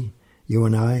and me, you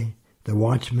and I, the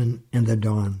watchman and the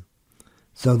dawn.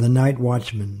 So the night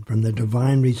watchman, from the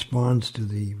divine response to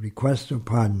the request of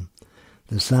pardon,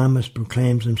 the psalmist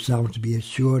proclaims himself to be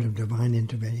assured of divine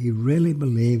intervention. He really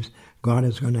believes God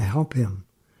is going to help him.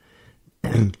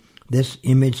 This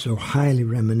image so highly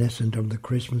reminiscent of the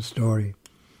Christmas story,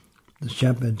 the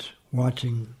shepherds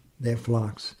watching their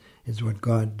flocks, is what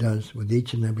God does with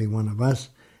each and every one of us,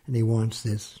 and he wants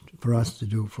this for us to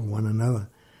do for one another.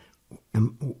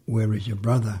 And where is your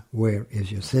brother? Where is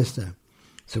your sister?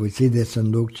 So we see this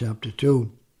in Luke chapter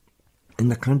 2. In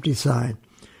the countryside,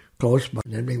 close by,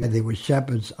 there were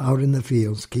shepherds out in the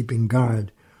fields keeping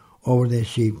guard over their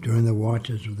sheep during the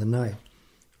watches of the night.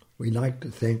 We like to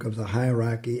think of the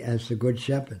hierarchy as the good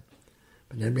shepherd,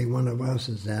 but every one of us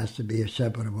is asked to be a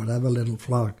shepherd of whatever little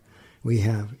flock we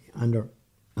have under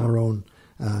our own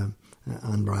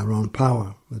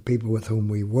power, the people with whom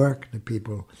we work, the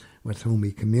people with whom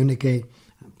we communicate,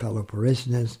 fellow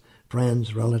parishioners,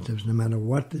 friends, relatives, no matter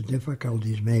what the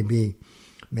difficulties may be.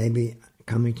 Maybe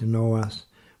coming to know us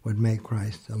would make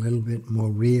Christ a little bit more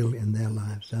real in their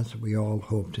lives. That's what we all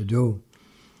hope to do.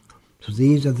 So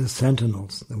these are the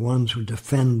sentinels, the ones who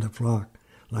defend the flock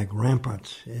like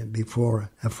ramparts before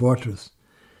a fortress.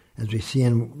 As we see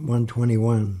in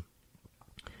 121,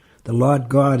 the Lord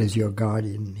God is your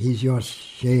guardian. He's your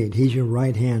shade. He's your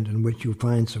right hand in which you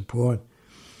find support.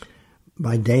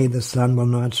 By day the sun will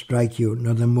not strike you,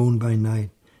 nor the moon by night.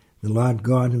 The Lord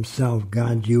God himself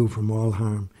guards you from all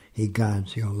harm. He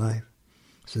guards your life.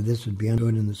 So this would be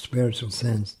understood in the spiritual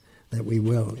sense that we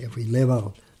will, if we live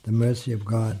out the mercy of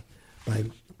God, by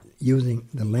using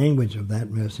the language of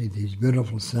that mercy, these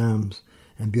beautiful psalms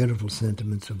and beautiful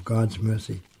sentiments of God's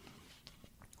mercy.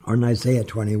 Or in Isaiah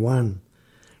 21,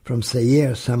 from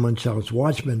Seir someone shouts,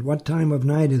 "Watchman, what time of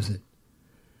night is it?"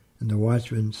 And the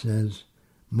watchman says,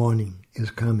 "Morning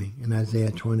is coming," in Isaiah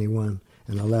 21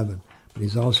 and 11. But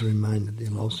he's also reminded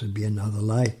there'll also be another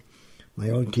light.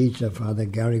 My old teacher, Father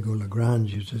Garrigou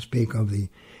Lagrange, used to speak of the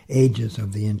ages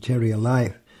of the interior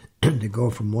life, to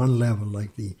go from one level,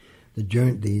 like the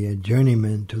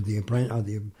journeyman to the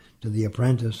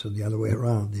apprentice, or the other way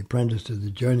around, the apprentice to the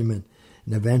journeyman,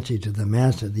 and eventually to the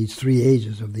master. These three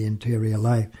ages of the interior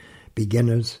life,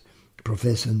 beginners,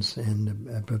 proficients, and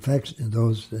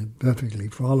those perfectly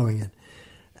following it,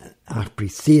 are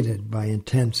preceded by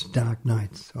intense dark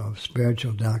nights, or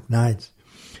spiritual dark nights.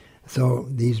 So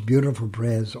these beautiful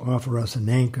prayers offer us an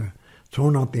anchor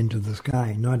thrown up into the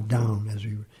sky, not down as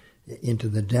we into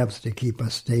the depths, to keep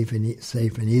us safe and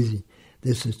easy.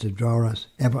 This is to draw us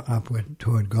ever upward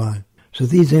toward God. So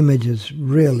these images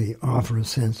really offer a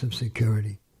sense of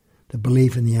security, the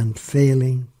belief in the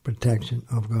unfailing protection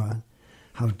of God.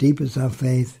 How deep is our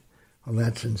faith? Well,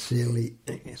 that sincerely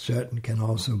certain can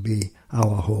also be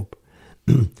our hope.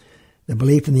 The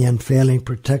belief in the unfailing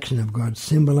protection of God,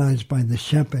 symbolized by the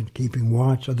shepherd keeping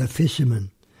watch, or the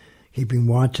fisherman keeping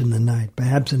watch in the night.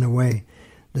 Perhaps in a way,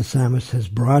 the psalmist has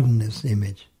broadened this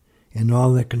image. In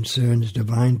all that concerns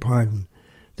divine pardon,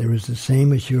 there is the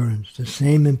same assurance, the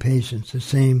same impatience, the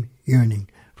same yearning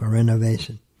for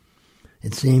renovation.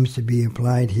 It seems to be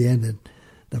applied here that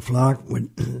the flock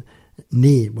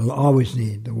will always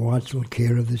need the watchful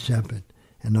care of the shepherd,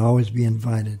 and always be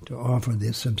invited to offer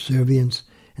their subservience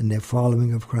and their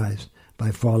following of Christ by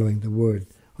following the Word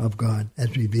of God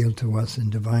as revealed to us in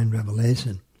divine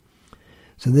revelation.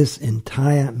 So this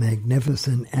entire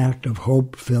magnificent act of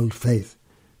hope-filled faith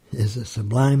is a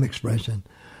sublime expression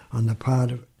on the part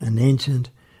of an ancient,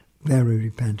 very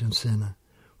repentant sinner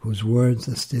whose words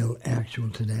are still actual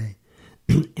today.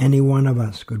 Any one of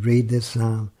us could read this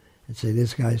psalm and say,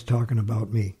 this guy's talking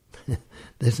about me.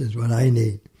 This is what I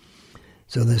need.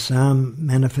 So the psalm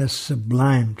manifests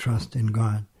sublime trust in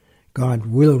God. God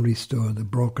will restore the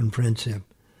broken friendship.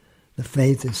 The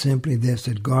faith is simply this,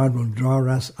 that God will draw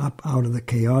us up out of the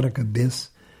chaotic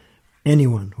abyss.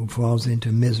 Anyone who falls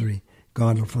into misery,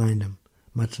 God will find him,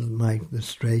 much like the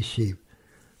stray sheep.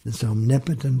 This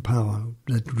omnipotent power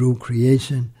that drew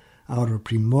creation out of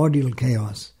primordial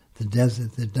chaos, the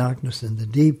desert, the darkness, and the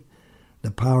deep,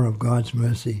 the power of God's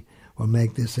mercy will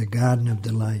make this a garden of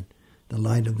delight, the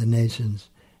light of the nations,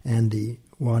 and the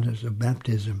waters of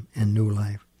baptism and new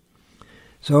life.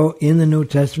 So in the New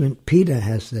Testament, Peter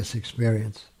has this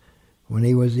experience. When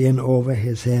he was in over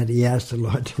his head, he asked the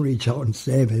Lord to reach out and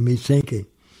save him. He's sinking.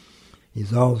 He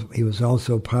was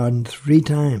also pardoned 3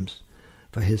 times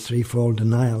for his threefold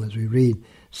denial, as we read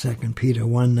 2 Peter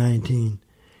 1:19.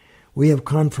 We have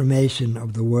confirmation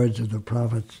of the words of the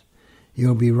prophets.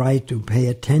 You'll be right to pay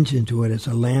attention to it as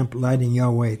a lamp lighting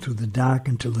your way through the dark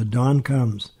until the dawn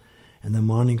comes and the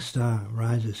morning star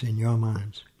rises in your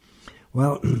minds.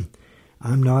 Well,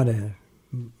 I'm not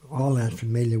all that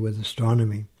familiar with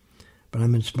astronomy, but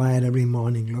I'm inspired every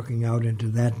morning looking out into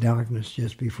that darkness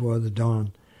just before the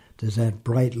dawn. There's that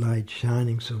bright light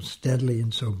shining so steadily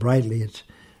and so brightly. It's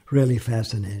really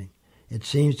fascinating. It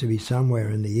seems to be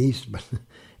somewhere in the east, but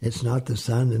it's not the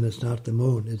sun and it's not the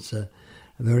moon. It's a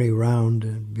very round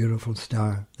and beautiful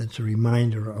star that's a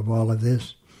reminder of all of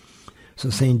this. So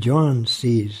St. John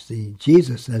sees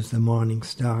Jesus as the morning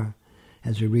star,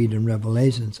 as we read in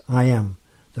Revelations, I am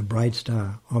the bright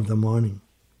star of the morning.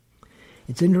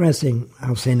 It's interesting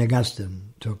how St.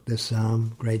 Augustine took this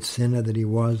psalm, great sinner that he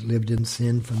was, lived in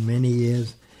sin for many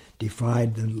years,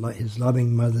 defied his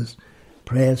loving mother's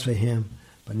prayers for him,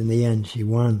 but in the end she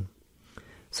won.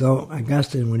 So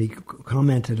Augustine, when he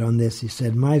commented on this, he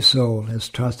said, my soul has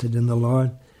trusted in the Lord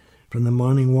from the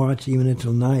morning watch even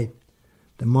until night.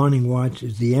 The morning watch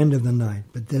is the end of the night,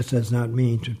 but this does not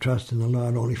mean to trust in the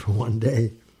Lord only for one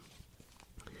day.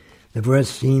 The verse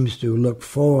seems to look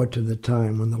forward to the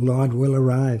time when the Lord will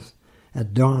arrive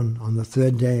at dawn on the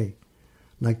 3rd day,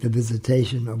 like the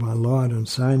visitation of our Lord on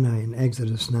Sinai in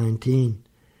Exodus 19.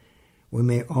 We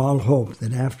may all hope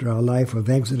that after our life of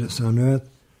exodus on earth,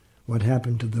 what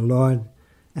happened to the Lord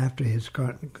after his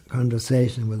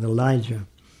conversation with Elijah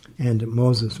and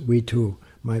Moses, we too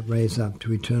might raise up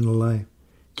to eternal life.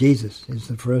 Jesus is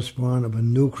the firstborn of a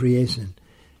new creation.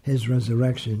 His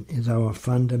resurrection is our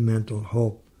fundamental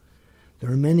hope.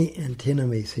 There are many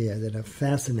antinomies here that are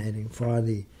fascinating for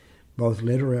the both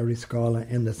literary scholar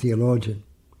and the theologian.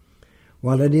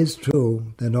 While it is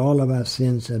true that all of our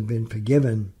sins have been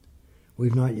forgiven,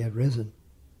 we've not yet risen.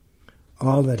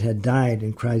 All that had died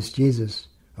in Christ Jesus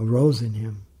arose in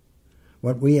him.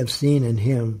 What we have seen in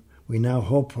him, we now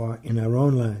hope for in our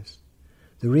own lives.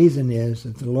 The reason is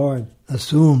that the Lord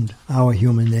assumed our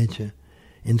human nature.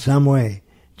 In some way,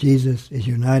 Jesus is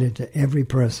united to every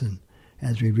person,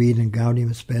 as we read in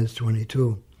Gaudium Spes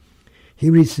 22. He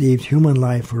received human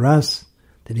life for us,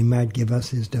 that he might give us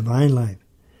his divine life.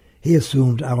 He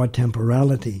assumed our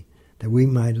temporality, that we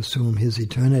might assume his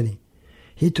eternity.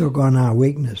 He took on our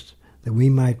weakness, that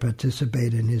we might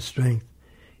participate in his strength.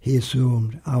 He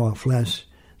assumed our flesh,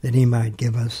 that he might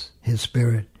give us his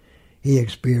spirit. He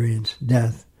experienced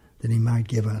death, that he might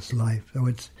give us life. So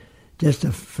it's just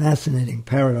a fascinating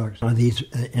paradox on these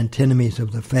antinomies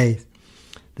of the faith.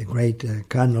 The great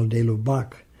Cardinal de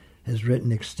Lubac has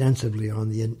written extensively on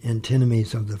the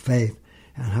antinomies of the faith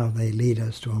and how they lead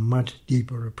us to a much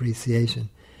deeper appreciation.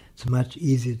 It's much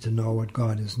easier to know what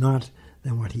God is not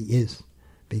than what he is,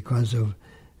 because of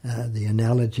the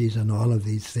analogies and all of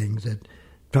these things that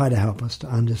try to help us to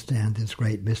understand this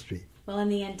great mystery. Well,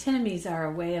 and the antinomies are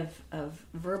a way of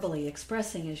verbally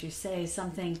expressing, as you say,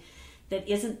 something that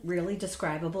isn't really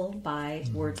describable by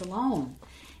words alone.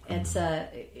 It's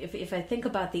if I think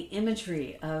about the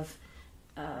imagery of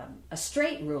a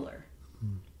straight ruler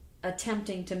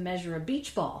attempting to measure a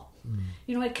beach ball.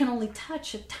 It can only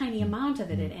touch a tiny amount of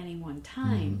it at any one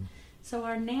time. So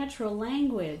our natural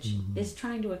language is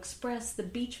trying to express the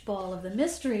beach ball of the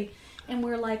mystery, and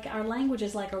our language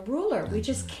is like a ruler. We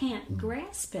just can't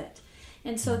grasp it.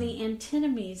 And so the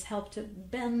antinomies help to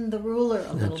bend the ruler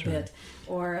a little bit,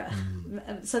 or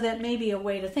so that may be a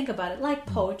way to think about it, like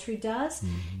poetry does,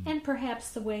 and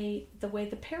perhaps the way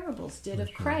the parables did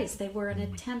of Christ. They were an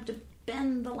attempt to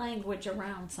bend the language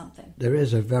around something. There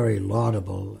is a very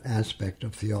laudable aspect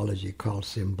of theology called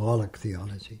symbolic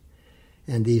theology.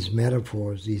 And these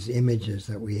metaphors, these images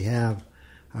that we have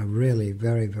are really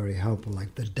very, very helpful,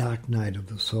 like the dark night of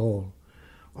the soul,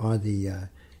 or the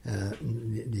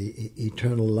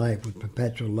eternal life with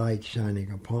perpetual light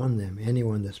shining upon them.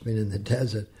 Anyone that's been in the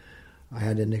desert, I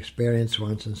had an experience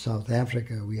once in South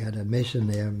Africa. We had a mission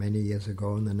there many years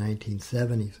ago in the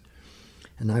 1970s.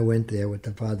 And I went there with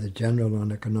the Father General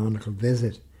on a canonical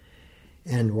visit.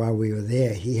 And while we were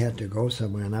there, he had to go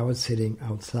somewhere, and I was sitting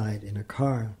outside in a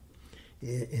car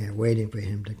waiting for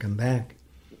him to come back.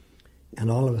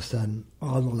 And all of a sudden,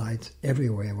 all the lights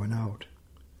everywhere went out.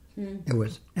 It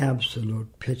was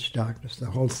absolute pitch darkness.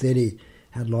 The whole city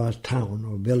had lost, town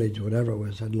or village, whatever it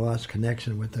was, had lost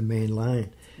connection with the main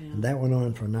line. And that went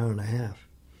on for an hour and a half.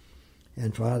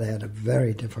 And Father had a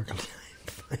very difficult time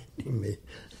finding me.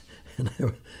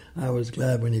 And I was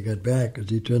glad when he got back,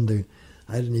 because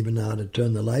I didn't even know how to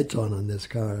turn the lights on this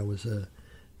car. It was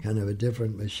kind of a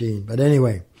different machine. But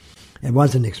anyway, it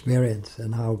was an experience,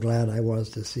 and how glad I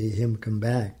was to see him come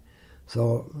back.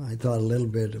 So I thought a little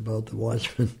bit about the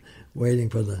watchman waiting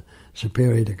for the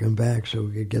superior to come back so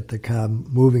we could get the car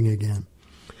moving again.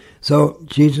 So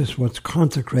Jesus was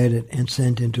consecrated and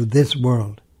sent into this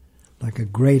world like a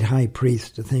great high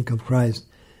priest, to think of Christ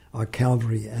or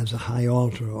Calvary as a high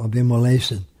altar of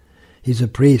immolation. He's a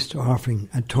priest offering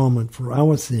atonement for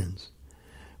our sins.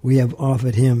 We have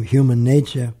offered him human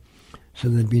nature, so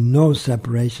there'd be no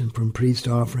separation from priest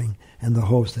offering and the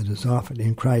host that is offered.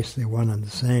 In Christ, they're one and the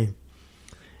same.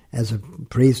 As a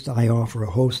priest, I offer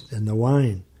a host and the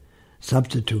wine,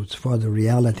 substitutes for the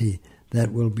reality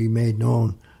that will be made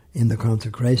known in the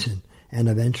consecration and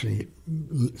eventually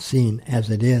seen as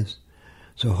it is.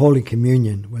 So Holy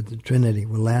Communion with the Trinity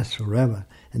will last forever,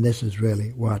 and this is really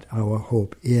what our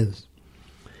hope is.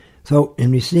 So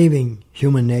in receiving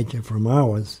human nature from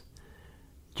ours,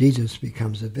 Jesus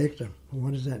becomes a victim.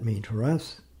 What does that mean for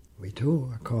us? We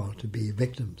too are called to be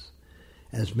victims.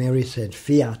 As Mary said,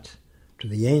 fiat to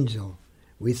the angel,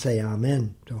 we say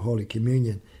amen to Holy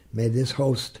Communion. May this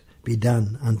host be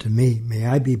done unto me. May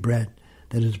I be bread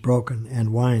that is broken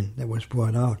and wine that was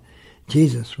poured out.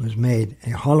 Jesus was made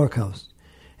a holocaust,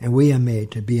 and we are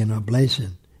made to be an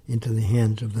oblation into the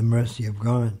hands of the mercy of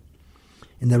God.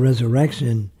 In the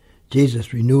resurrection,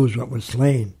 Jesus renews what was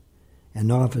slain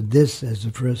and offered this as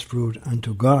the first fruit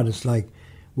unto God. It's like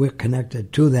we're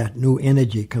connected to that. New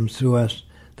energy comes through us.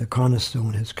 The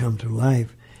cornerstone has come to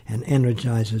life and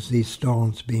energizes these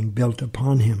stones being built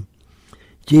upon him.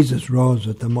 Jesus rose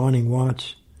at the morning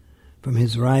watch. From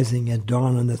his rising at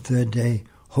dawn on the third day,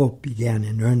 hope began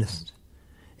in earnest.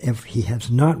 If he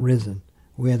has not risen,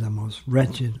 we're the most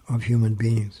wretched of human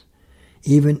beings.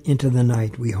 Even into the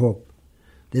night we hope.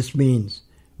 This means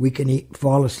we can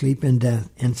fall asleep in death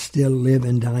and still live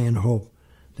and die in hope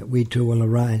that we too will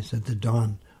arise at the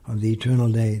dawn of the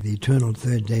eternal day, the eternal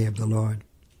third day of the Lord.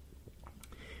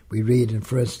 We read in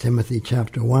 1 Timothy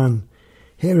chapter 1,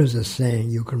 here is a saying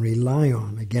you can rely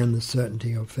on, again the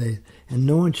certainty of faith, and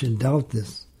no one should doubt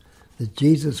this, that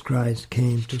Jesus Christ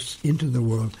came into the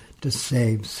world to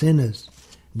save sinners.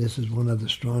 This is one of the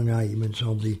strong arguments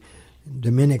of the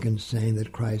Dominicans, saying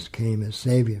that Christ came as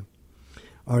Savior.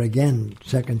 Or again,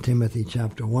 2 Timothy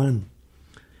chapter 1,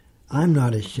 I'm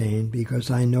not ashamed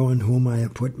because I know in whom I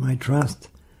have put my trust,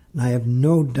 and I have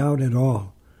no doubt at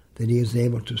all that he is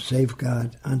able to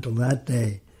safeguard until that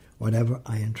day whatever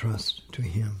I entrust to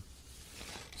him.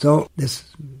 So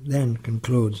this then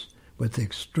concludes with the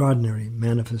extraordinary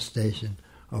manifestation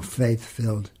of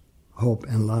faith-filled hope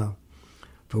and love.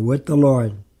 For with the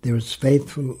Lord there is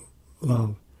faithful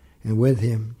love, and with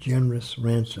him generous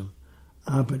ransom,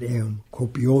 apud eum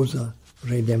copiosa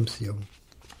redemptio.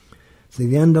 So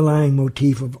the underlying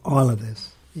motif of all of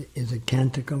this is a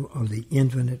canticle of the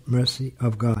infinite mercy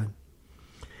of God.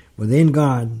 Within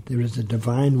God, there is a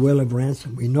divine will of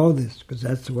ransom. We know this because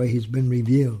that's the way he's been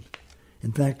revealed.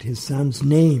 In fact, his Son's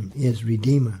name is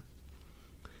Redeemer.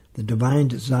 The divine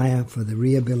desire for the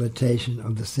rehabilitation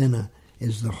of the sinner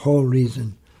is the whole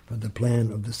reason for the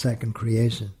plan of the second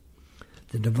creation.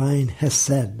 The divine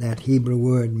hesed, that Hebrew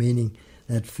word meaning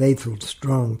that faithful,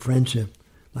 strong friendship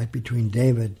like between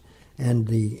David and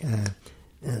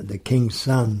the king's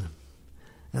son,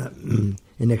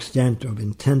 in extent of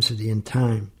intensity and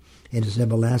time. It is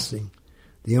everlasting.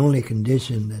 The only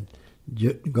condition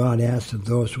that God asks of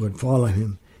those who would follow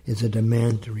him is a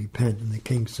demand to repent. And the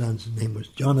king's son's name was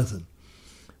Jonathan.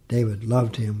 David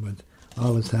loved him with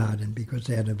all his heart, and because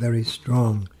they had a very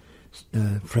strong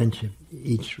friendship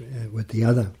each with the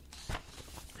other.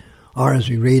 Or as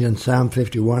we read in Psalm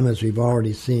 51, as we've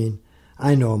already seen,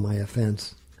 I know my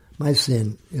offense. My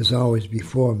sin is always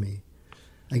before me.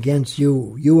 Against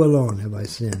you alone have I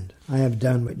sinned. I have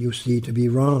done what you see to be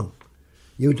wrong.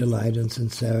 You delight in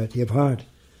sincerity of heart.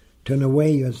 Turn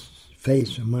away your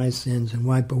face from my sins and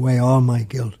wipe away all my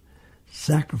guilt.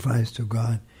 Sacrifice to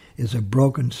God is a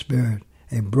broken spirit,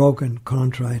 a broken,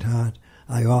 contrite heart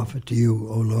I offer to you,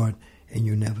 O Lord, and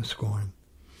you never scorn.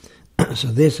 So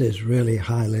this is really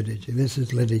high liturgy. This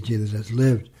is liturgy that has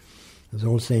lived, as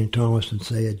old St. Thomas would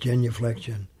say, a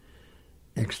genuflection,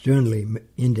 externally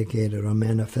indicated or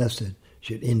manifested,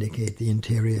 should indicate the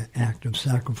interior act of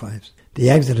sacrifice. The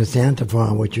Exodus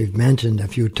antiphon, which we've mentioned a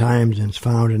few times, and is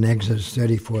found in Exodus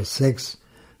 34:6,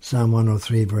 Psalm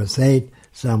 103, verse 8,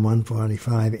 Psalm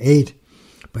 145, 8.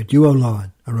 But you, O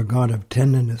Lord, are a God of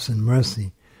tenderness and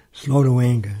mercy, slow to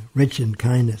anger, rich in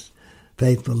kindness,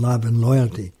 faithful love and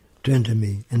loyalty. Turn to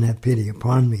me and have pity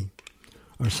upon me.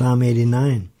 Or Psalm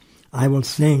 89, I will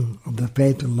sing of the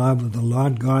faithful love of the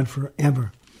Lord God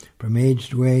forever. From age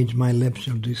to age my lips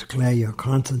shall declare your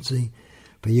constancy.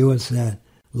 For you have said,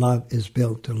 love is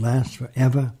built to last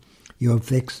forever. You have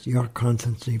fixed your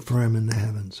constancy firm in the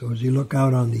heavens. So as you look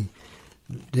out on the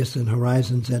distant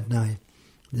horizons at night,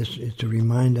 this is to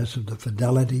remind us of the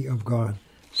fidelity of God.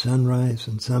 Sunrise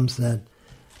and sunset,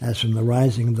 as from the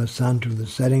rising of the sun to the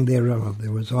setting thereof,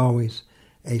 there was always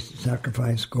a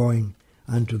sacrifice going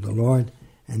unto the Lord,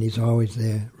 and he's always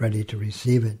there ready to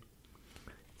receive it.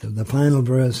 So the final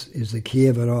verse is the key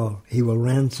of it all. He will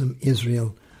ransom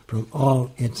Israel from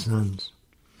all its sons.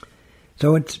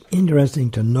 So it's interesting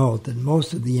to note that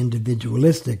most of the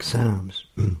individualistic psalms,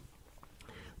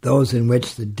 those in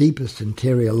which the deepest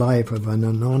interior life of an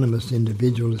anonymous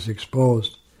individual is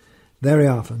exposed, very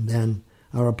often then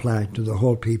are applied to the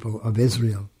whole people of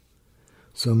Israel.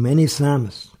 So many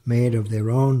psalmists made of their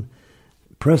own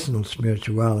personal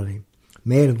spirituality,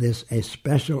 made of this a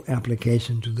special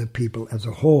application to the people as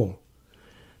a whole.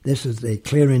 This is a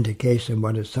clear indication of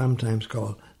what is sometimes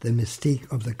called the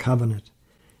mystique of the covenant.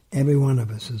 Every one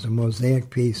of us is a mosaic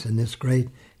piece in this great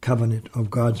covenant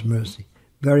of God's mercy,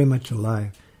 very much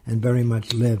alive and very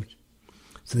much lived.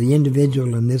 So the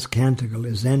individual in this canticle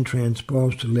is then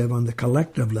transposed to live on the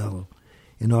collective level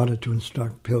in order to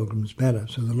instruct pilgrims better.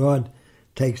 So the Lord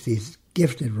takes these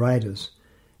gifted writers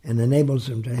and enables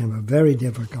them to have a very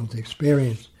difficult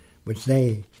experience, which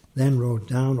they then wrote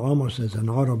down almost as an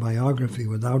autobiography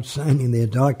without signing their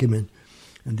document.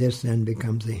 And this then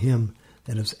becomes a hymn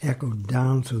that has echoed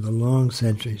down through the long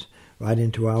centuries right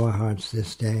into our hearts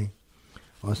this day.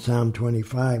 Or Psalm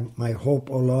 25, my hope,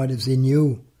 O Lord, is in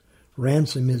you.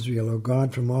 Ransom Israel, O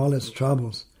God, from all its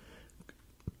troubles.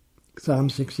 Psalm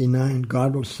 69,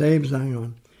 God will save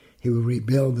Zion. He will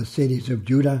rebuild the cities of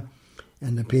Judah,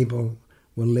 and the people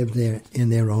will live there in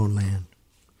their own land.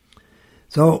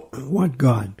 So what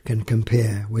God can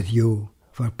compare with you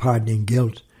for pardoning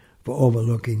guilt, for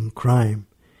overlooking crime?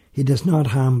 He does not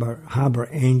harbor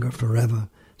anger forever,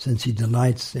 since he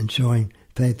delights in showing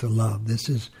faithful love. This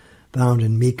is found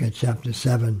in Micah chapter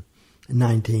 7,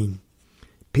 19.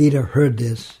 Peter heard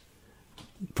this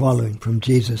following from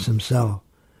Jesus himself.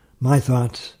 My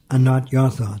thoughts are not your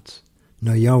thoughts,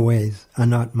 nor your ways are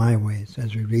not my ways,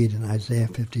 as we read in Isaiah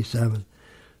 57.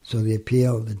 So the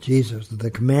appeal that Jesus,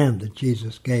 the command that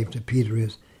Jesus gave to Peter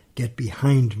is, get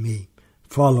behind me,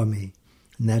 follow me.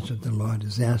 And that's what the Lord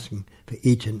is asking for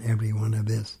each and every one of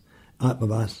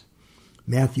us.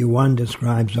 Matthew 1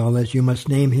 describes all this. You must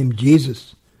name him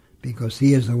Jesus, because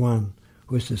he is the one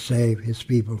who is to save his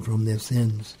people from their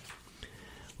sins.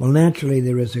 Well, naturally,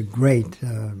 there is a great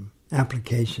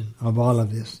application of all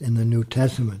of this in the New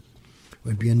Testament. It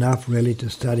would be enough really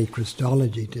to study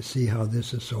Christology to see how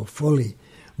this is so fully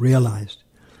realized.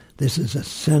 This is a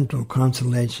central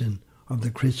consolation of the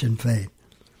Christian faith.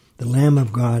 The Lamb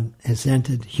of God has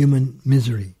entered human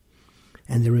misery,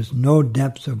 and there is no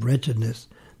depths of wretchedness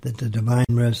that the divine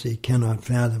mercy cannot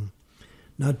fathom.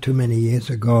 Not too many years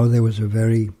ago, there was a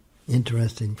very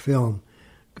interesting film.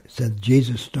 It said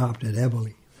Jesus stopped at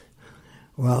Eboli.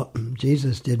 Well,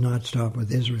 Jesus did not stop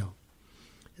with Israel.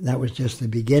 That was just the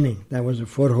beginning. That was a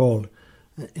foothold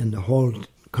in the whole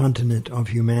continent of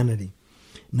humanity.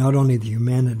 Not only the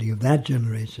humanity of that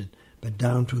generation, but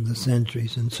down through the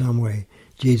centuries in some way,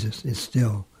 Jesus is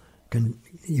still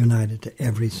united to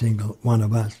every single one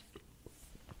of us.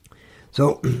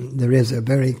 So there is a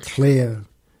very clear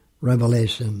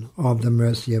revelation of the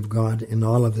mercy of God in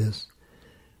all of this.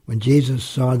 When Jesus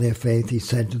saw their faith, he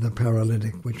said to the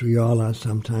paralytic, which we all are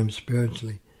sometimes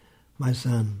spiritually, "My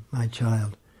son, my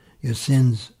child, your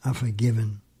sins are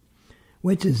forgiven."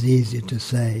 Which is easier to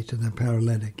say to the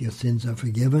paralytic, "Your sins are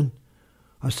forgiven,"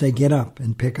 or say, "Get up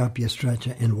and pick up your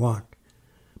stretcher and walk"?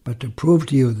 But to prove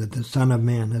to you that the Son of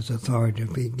Man has authority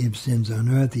to forgive sins on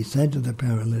earth, he said to the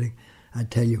paralytic, "I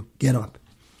tell you, get up,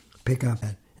 pick up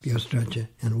your stretcher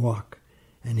and walk."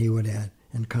 And he would add,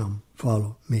 "And come,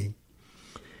 follow me."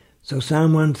 So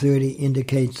Psalm 130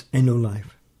 indicates a new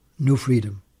life, new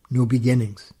freedom, new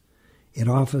beginnings. It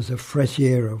offers a fresh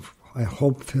air of a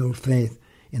hope-filled faith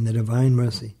in the divine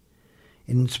mercy.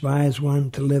 It inspires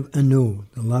one to live anew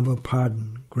the love of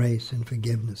pardon, grace, and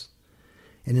forgiveness.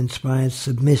 It inspires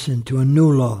submission to a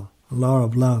new law, a law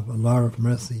of love, a law of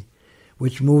mercy,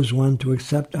 which moves one to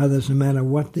accept others no matter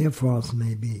what their faults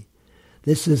may be.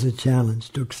 This is a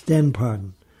challenge to extend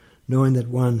pardon, knowing that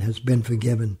one has been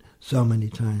forgiven so many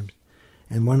times.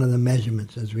 And one of the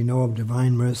measurements, as we know, of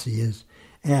divine mercy is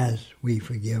as we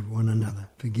forgive one another.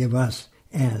 Forgive us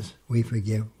as we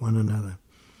forgive one another.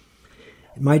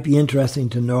 It might be interesting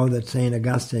to know that St.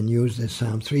 Augustine used this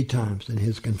psalm 3 times in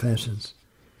his confessions.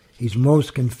 He's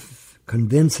most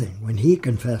convincing when he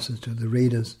confesses to the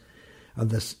readers of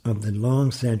the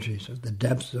long centuries, of the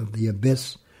depths of the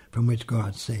abyss from which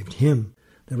God saved him.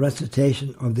 The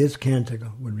recitation of this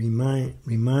canticle would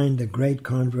remind the great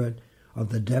convert of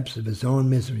the depths of his own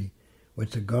misery,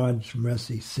 which the God's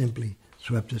mercy simply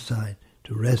swept aside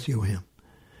to rescue him.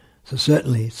 So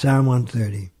certainly Psalm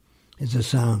 130 is a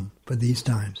psalm for these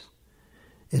times.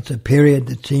 It's a period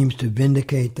that seems to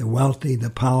vindicate the wealthy, the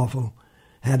powerful,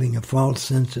 having a false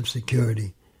sense of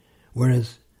security,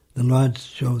 whereas the Lord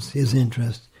shows his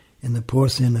interest in the poor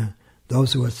sinner,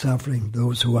 those who are suffering,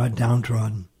 those who are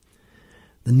downtrodden.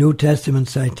 The New Testament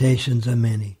citations are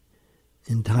many.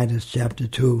 In Titus chapter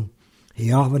 2,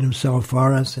 he offered himself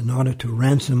for us in order to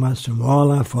ransom us from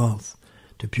all our faults,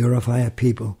 to purify a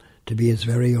people, to be his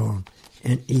very own,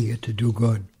 and eager to do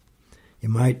good. You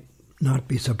might not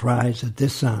be surprised that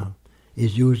this psalm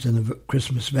is used in the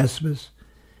Christmas Vespers.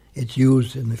 It's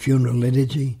used in the funeral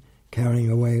liturgy, carrying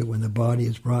away when the body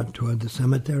is brought toward the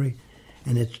cemetery,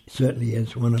 and it certainly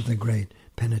is one of the great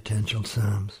penitential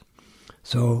psalms.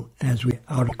 So as we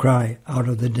cry out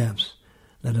of the depths,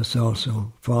 let us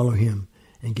also follow him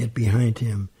and get behind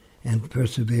him and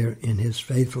persevere in his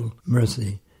faithful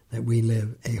mercy, that we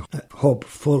live a hope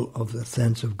full of the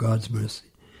sense of God's mercy.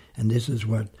 And this is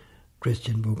what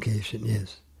Christian vocation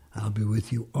is. I'll be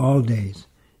with you all days,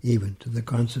 even to the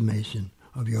consummation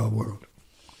of your world.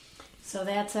 So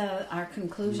that's our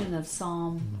conclusion of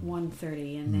Psalm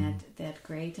 130, and that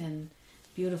great and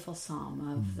beautiful psalm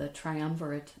of the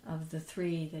triumvirate of the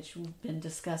 3 that you've been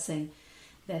discussing,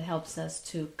 that helps us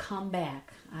to come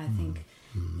back. I think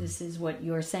this is what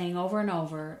you're saying over and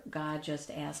over. God just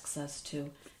asks us to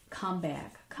come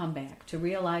back, to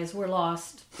realize we're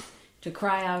lost, to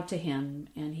cry out to him,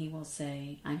 and he will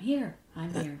say, I'm here.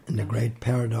 And the great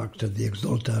paradox of the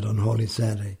Exultat on Holy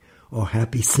Saturday, oh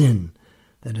happy sin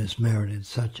that has merited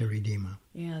such a Redeemer.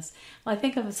 Yes. Well, I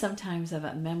think of sometimes of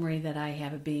a memory that I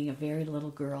have of being a very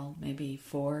little girl, maybe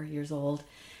 4 years old,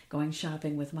 going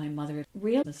shopping with my mother.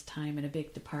 Real this time in a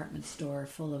big department store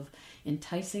full of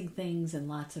enticing things and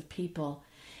lots of people.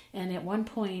 And at one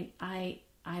point, I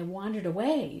wandered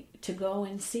away to go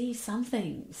and see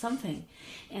something.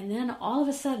 And then all of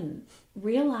a sudden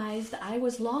realized I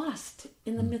was lost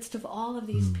in the midst of all of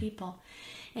these people.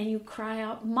 And you cry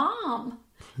out, Mom!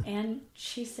 And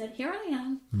she said, here I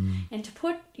am. And to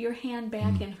put your hand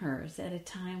back in hers at a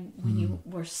time when you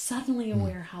were suddenly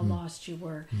aware how lost you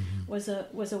were was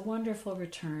a wonderful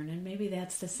return. And maybe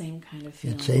that's the same kind of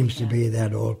feeling. It seems to be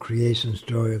that old creation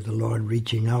story of the Lord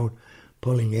reaching out,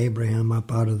 pulling Abraham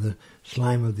up out of the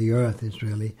slime of the earth is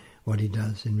really what he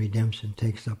does in redemption.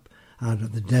 Takes up out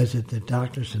of the desert, the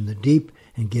darkness, and the deep,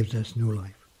 and gives us new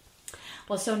life.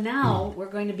 Well, so now we're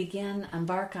going to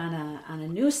embark on a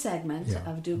new segment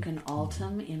of Duke and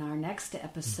Altum in our next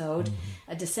episode,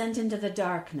 A Descent into the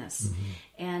Darkness.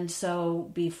 And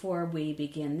so before we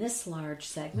begin this large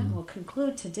segment, we'll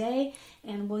conclude today,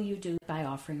 and will you do by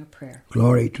offering a prayer?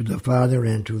 Glory to the Father,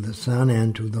 and to the Son,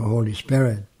 and to the Holy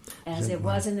Spirit. As it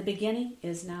was in the beginning,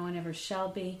 is now, and ever shall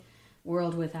be,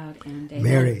 world without end. Amen.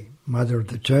 Mary, Mother of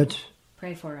the Church,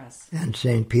 pray for us. And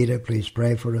St. Peter, please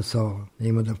pray for us all. In the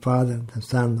name of the Father, the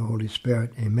Son, the Holy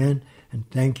Spirit. Amen. And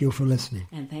thank you for listening.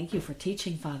 And thank you for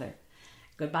teaching, Father.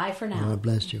 Goodbye for now. God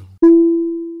bless you.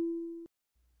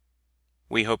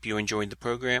 We hope you enjoyed the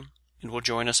program and will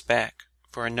join us back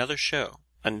for another show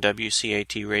on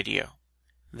WCAT Radio.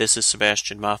 This is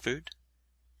Sebastian Mahfood.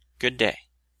 Good day.